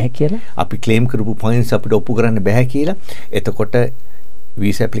date නැහැ කියලා අපි ක්ලේම් කරපු පොයින්ට්ස් අපිට ඔප්පු කරන්න බෑ කියලා එතකොට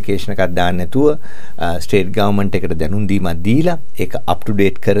වීසා ඇප්ලිකේෂන් එකක් දාන්න නැතුව ස්ටේට් ගවර්න්මන්ට් එකට දැනුම් දීමක් දීලා ඒක up to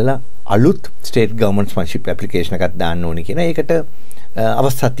date කරලා අලුත් ස්ටේට් ගවර්න්මන්ට් ස්පොන්සර්ෂිප් ඇප්ලිකේෂන් එකක් දාන්න ඕනේ කියන ඒකට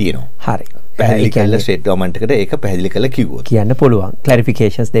අවස්ථා තියෙනවා. හරි. පැහැදිලි කරලා ස්ටේට් ගවර්න්මන්ට් එකට ඒක පැහැදිලි කරලා කිව්වොත් කියන්න පුළුවන්.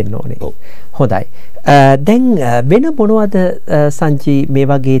 ක්ලැරිෆිකේෂන්ස් දෙන්න ඕනේ. හොඳයි. දැන් වෙන මොනවද සංජි මේ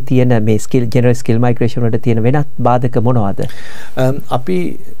වගේ තියෙන මේ ස්කිල් ජෙනරල් ස්කිල් මයිග්‍රේෂන් වලට තියෙන වෙනත් බාධක මොනවද? අපි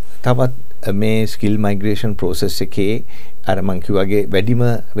තවත් මේ ස්කිල් මයිග්‍රේෂන් ප්‍රොසෙස් එකේ අර මං කිව්වාගේ වැඩිම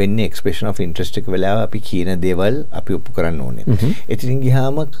වෙන්නේ එක්ස්ප්‍රෙෂන් ඔෆ් ඉන්ට්‍රස්ට් එක වෙලාව අපි කියන දේවල් අපි ඔප්පු කරන්න ඕනේ. ඉතින්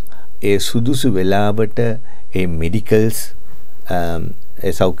ගියාම ඒ සුදුසු වෙලාවට ඒ මෙඩිකල්ස්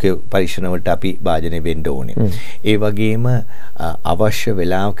ඒ සෞඛ්‍ය පරීක්ෂණ වලට අපි භාජනය වෙන්න ඕනේ. ඒ වගේම අවශ්‍ය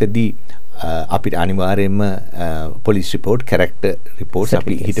වෙලාවකදී අපිට අනිවාර්යයෙන්ම පොලිස් රිපෝට්, කැරක්ටර් රිපෝට්ස්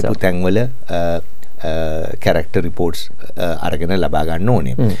අපි හිටපු තැන්වල කැරක්ටර් රිපෝට්ස් අරගෙන ලබා ගන්න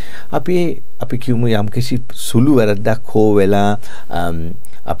ඕනේ. අපි කියමු යම්කිසි සුළු වැරද්දක් හෝ වෙලා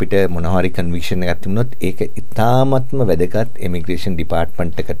අපිට මොනවාරි කන්වික්ෂන් එකක් තිබුණොත් ඒක ඉතාමත්ම වැදගත් ඉමිග්‍රේෂන්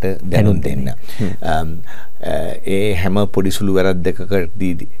ඩිපාර්ට්මන්ට් එකට දැනුම් දෙන්න. ඒ හැම පොඩි සුළු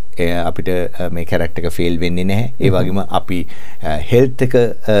වැරද්දකදී අපිට මේ කැරක්ටර් එක ෆේල් වෙන්නේ නැහැ. ඒ වගේම අපි හෙල්ත්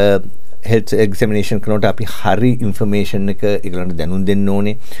එක්සැමිනේෂන් කරනකොට අපි හරි ඉන්ෆර්මේෂන් එක ඒගොල්ලන්ට දැනුම් දෙන්න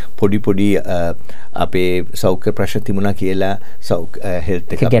ඕනේ. පොඩි අපේ සෞඛ්‍ය ප්‍රශ්න තිබුණා කියලා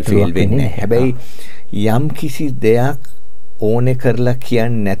හෙල්ත් එක අපි ෆේල් වෙන්නේ නැහැ. හැබැයි යම් කිසි දෙයක් ඕනේ කරලා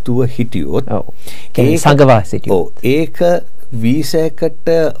කියන්නේ නැතුව හිටියොත් සංගවා සිටියොත් ඒක වීසා එකට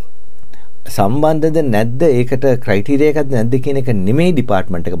සම්බන්ධද නැද්ද ඒකට ක්‍රයිටීරියා එකක්ද නැද්ද කියන එක නෙමෙයි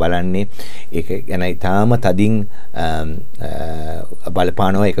ඩිපාර්ට්මන්ට් එක බලන්නේ. ඒක ගැන ඉතාම තදින්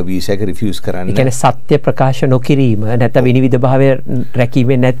බලපානවා ඒක වීසා එක රිෆියුස් කරන්න. ඒ කියන්නේ සත්‍ය ප්‍රකාශ නොකිරීම නැත්නම් විනිවිද භාවය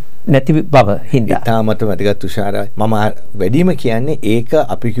රැකීමේ නැති බව හින්දා. ඉතාමත් වැදගත් තුෂාර. මම වැඩිම කියන්නේ ඒක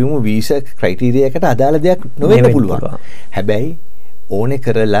අපි කියමු වීසා ක්‍රයිටීරියා එකට අදාළ දෙයක් නොවෙන්න පුළුවන්. හැබැයි ඕනේ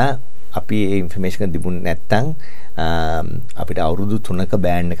කරලා අපි මේ ඉන්ෆර්මේෂන් දිබුන් නැත්තම් අපිට අවුරුදු 3ක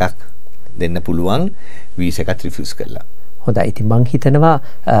බෑන් එකක් දෙන්න පුළුවන් වීසා එකත් රිෆියුස් කරලා. හොඳයි. ඉතින් මං හිතනවා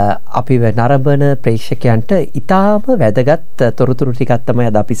අපි නරඹන ප්‍රේක්ෂකයන්ට ඉතාම වැදගත් තොරතුරු ටිකක් තමයි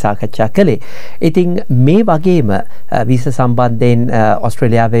අද අපි සාකච්ඡා කළේ. ඉතින් මේ වගේම වීසා සම්බන්ධයෙන්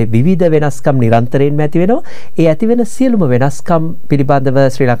ඕස්ට්‍රේලියාවේ විවිධ වෙනස්කම් නිරන්තරයෙන්ම ඇති වෙනවා. ඒ ඇති වෙන සියලුම වෙනස්කම් පිළිබඳව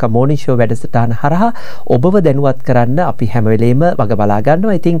ශ්‍රී ලංකා මෝර්නිං ෂෝ වැඩසටහන හරහා ඔබව දැනුවත් කරන්න අපි හැම වෙලේම වග බලා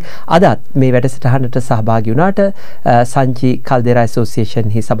ගන්නවා. ඉතින් අදත් මේ වැඩසටහනට සහභාගී වුණාට සංජි කල්දේරා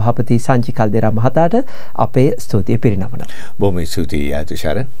ඇසෝසියේෂන් හි සභාපති සංජි කල්දේරා මහතාට අපේ ස්තුතිය පිරිනමනවා. බොහොම ස්තුතියි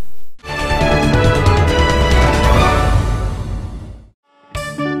Thushara.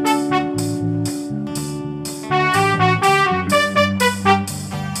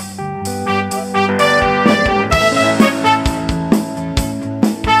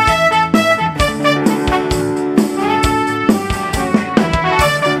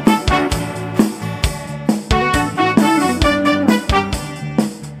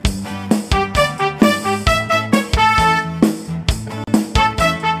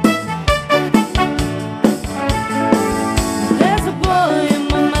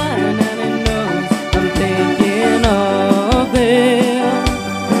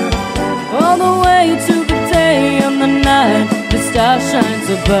 Shines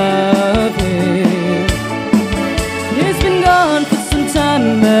above him. He's been gone for some time,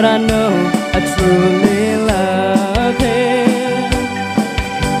 but I know I truly love him.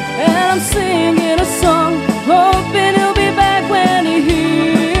 And I'm singing a song, hoping he'll be back when he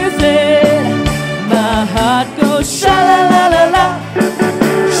hears it. My heart goes sha-la-la-la-la,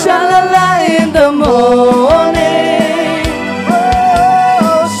 sha-la-la in the morning.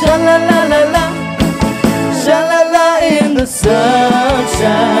 Oh, sha-la-la-la-la, sha-la-la in the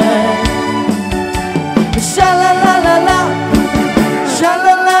sunshine. Sha-la-la-la-la,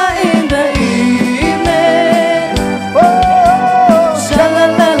 sha-la-la in the evening. Oh,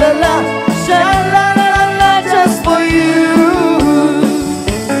 sha-la-la-la-la, sha-la-la-la just for you.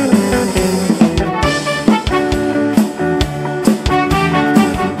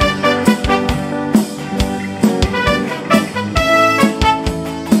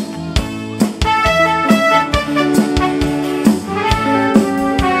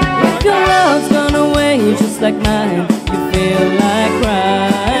 Just like mine, you feel like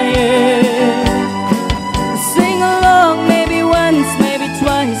crying. Sing along, maybe once, maybe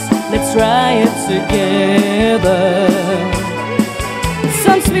twice. Let's try it together.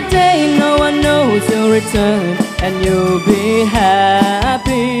 Some sweet day, no one knows you'll return, and you'll be happy.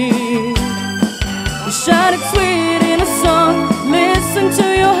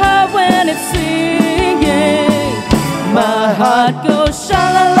 heart goes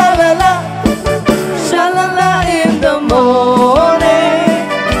sha-la-la-la-la, sha-la-la in the morning.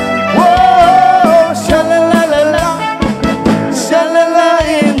 Whoa, sha-la-la-la-la, sha-la-la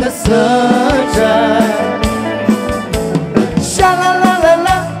in the sunshine.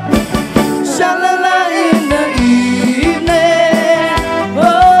 Sha-la-la-la-la, sha-la-la in the evening.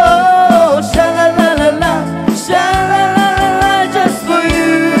 Oh, sha-la-la-la-la, sha-la-la-la-la, just for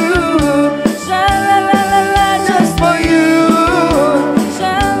you. Sha-la-la-la-la, just for you.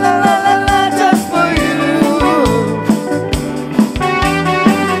 Sha-la-la-la-la, just for you.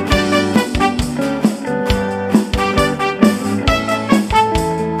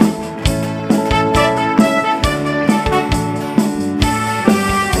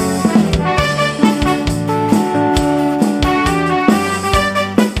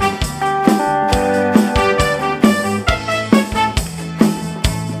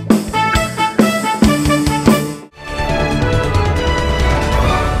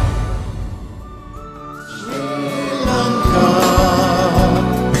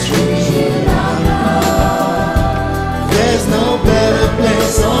 There's no better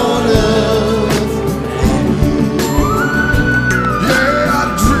place on earth. Yeah, I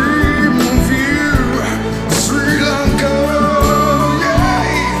dream of you, Sri Lanka.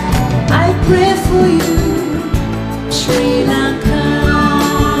 Yeah. I pray for you, Sri Lanka.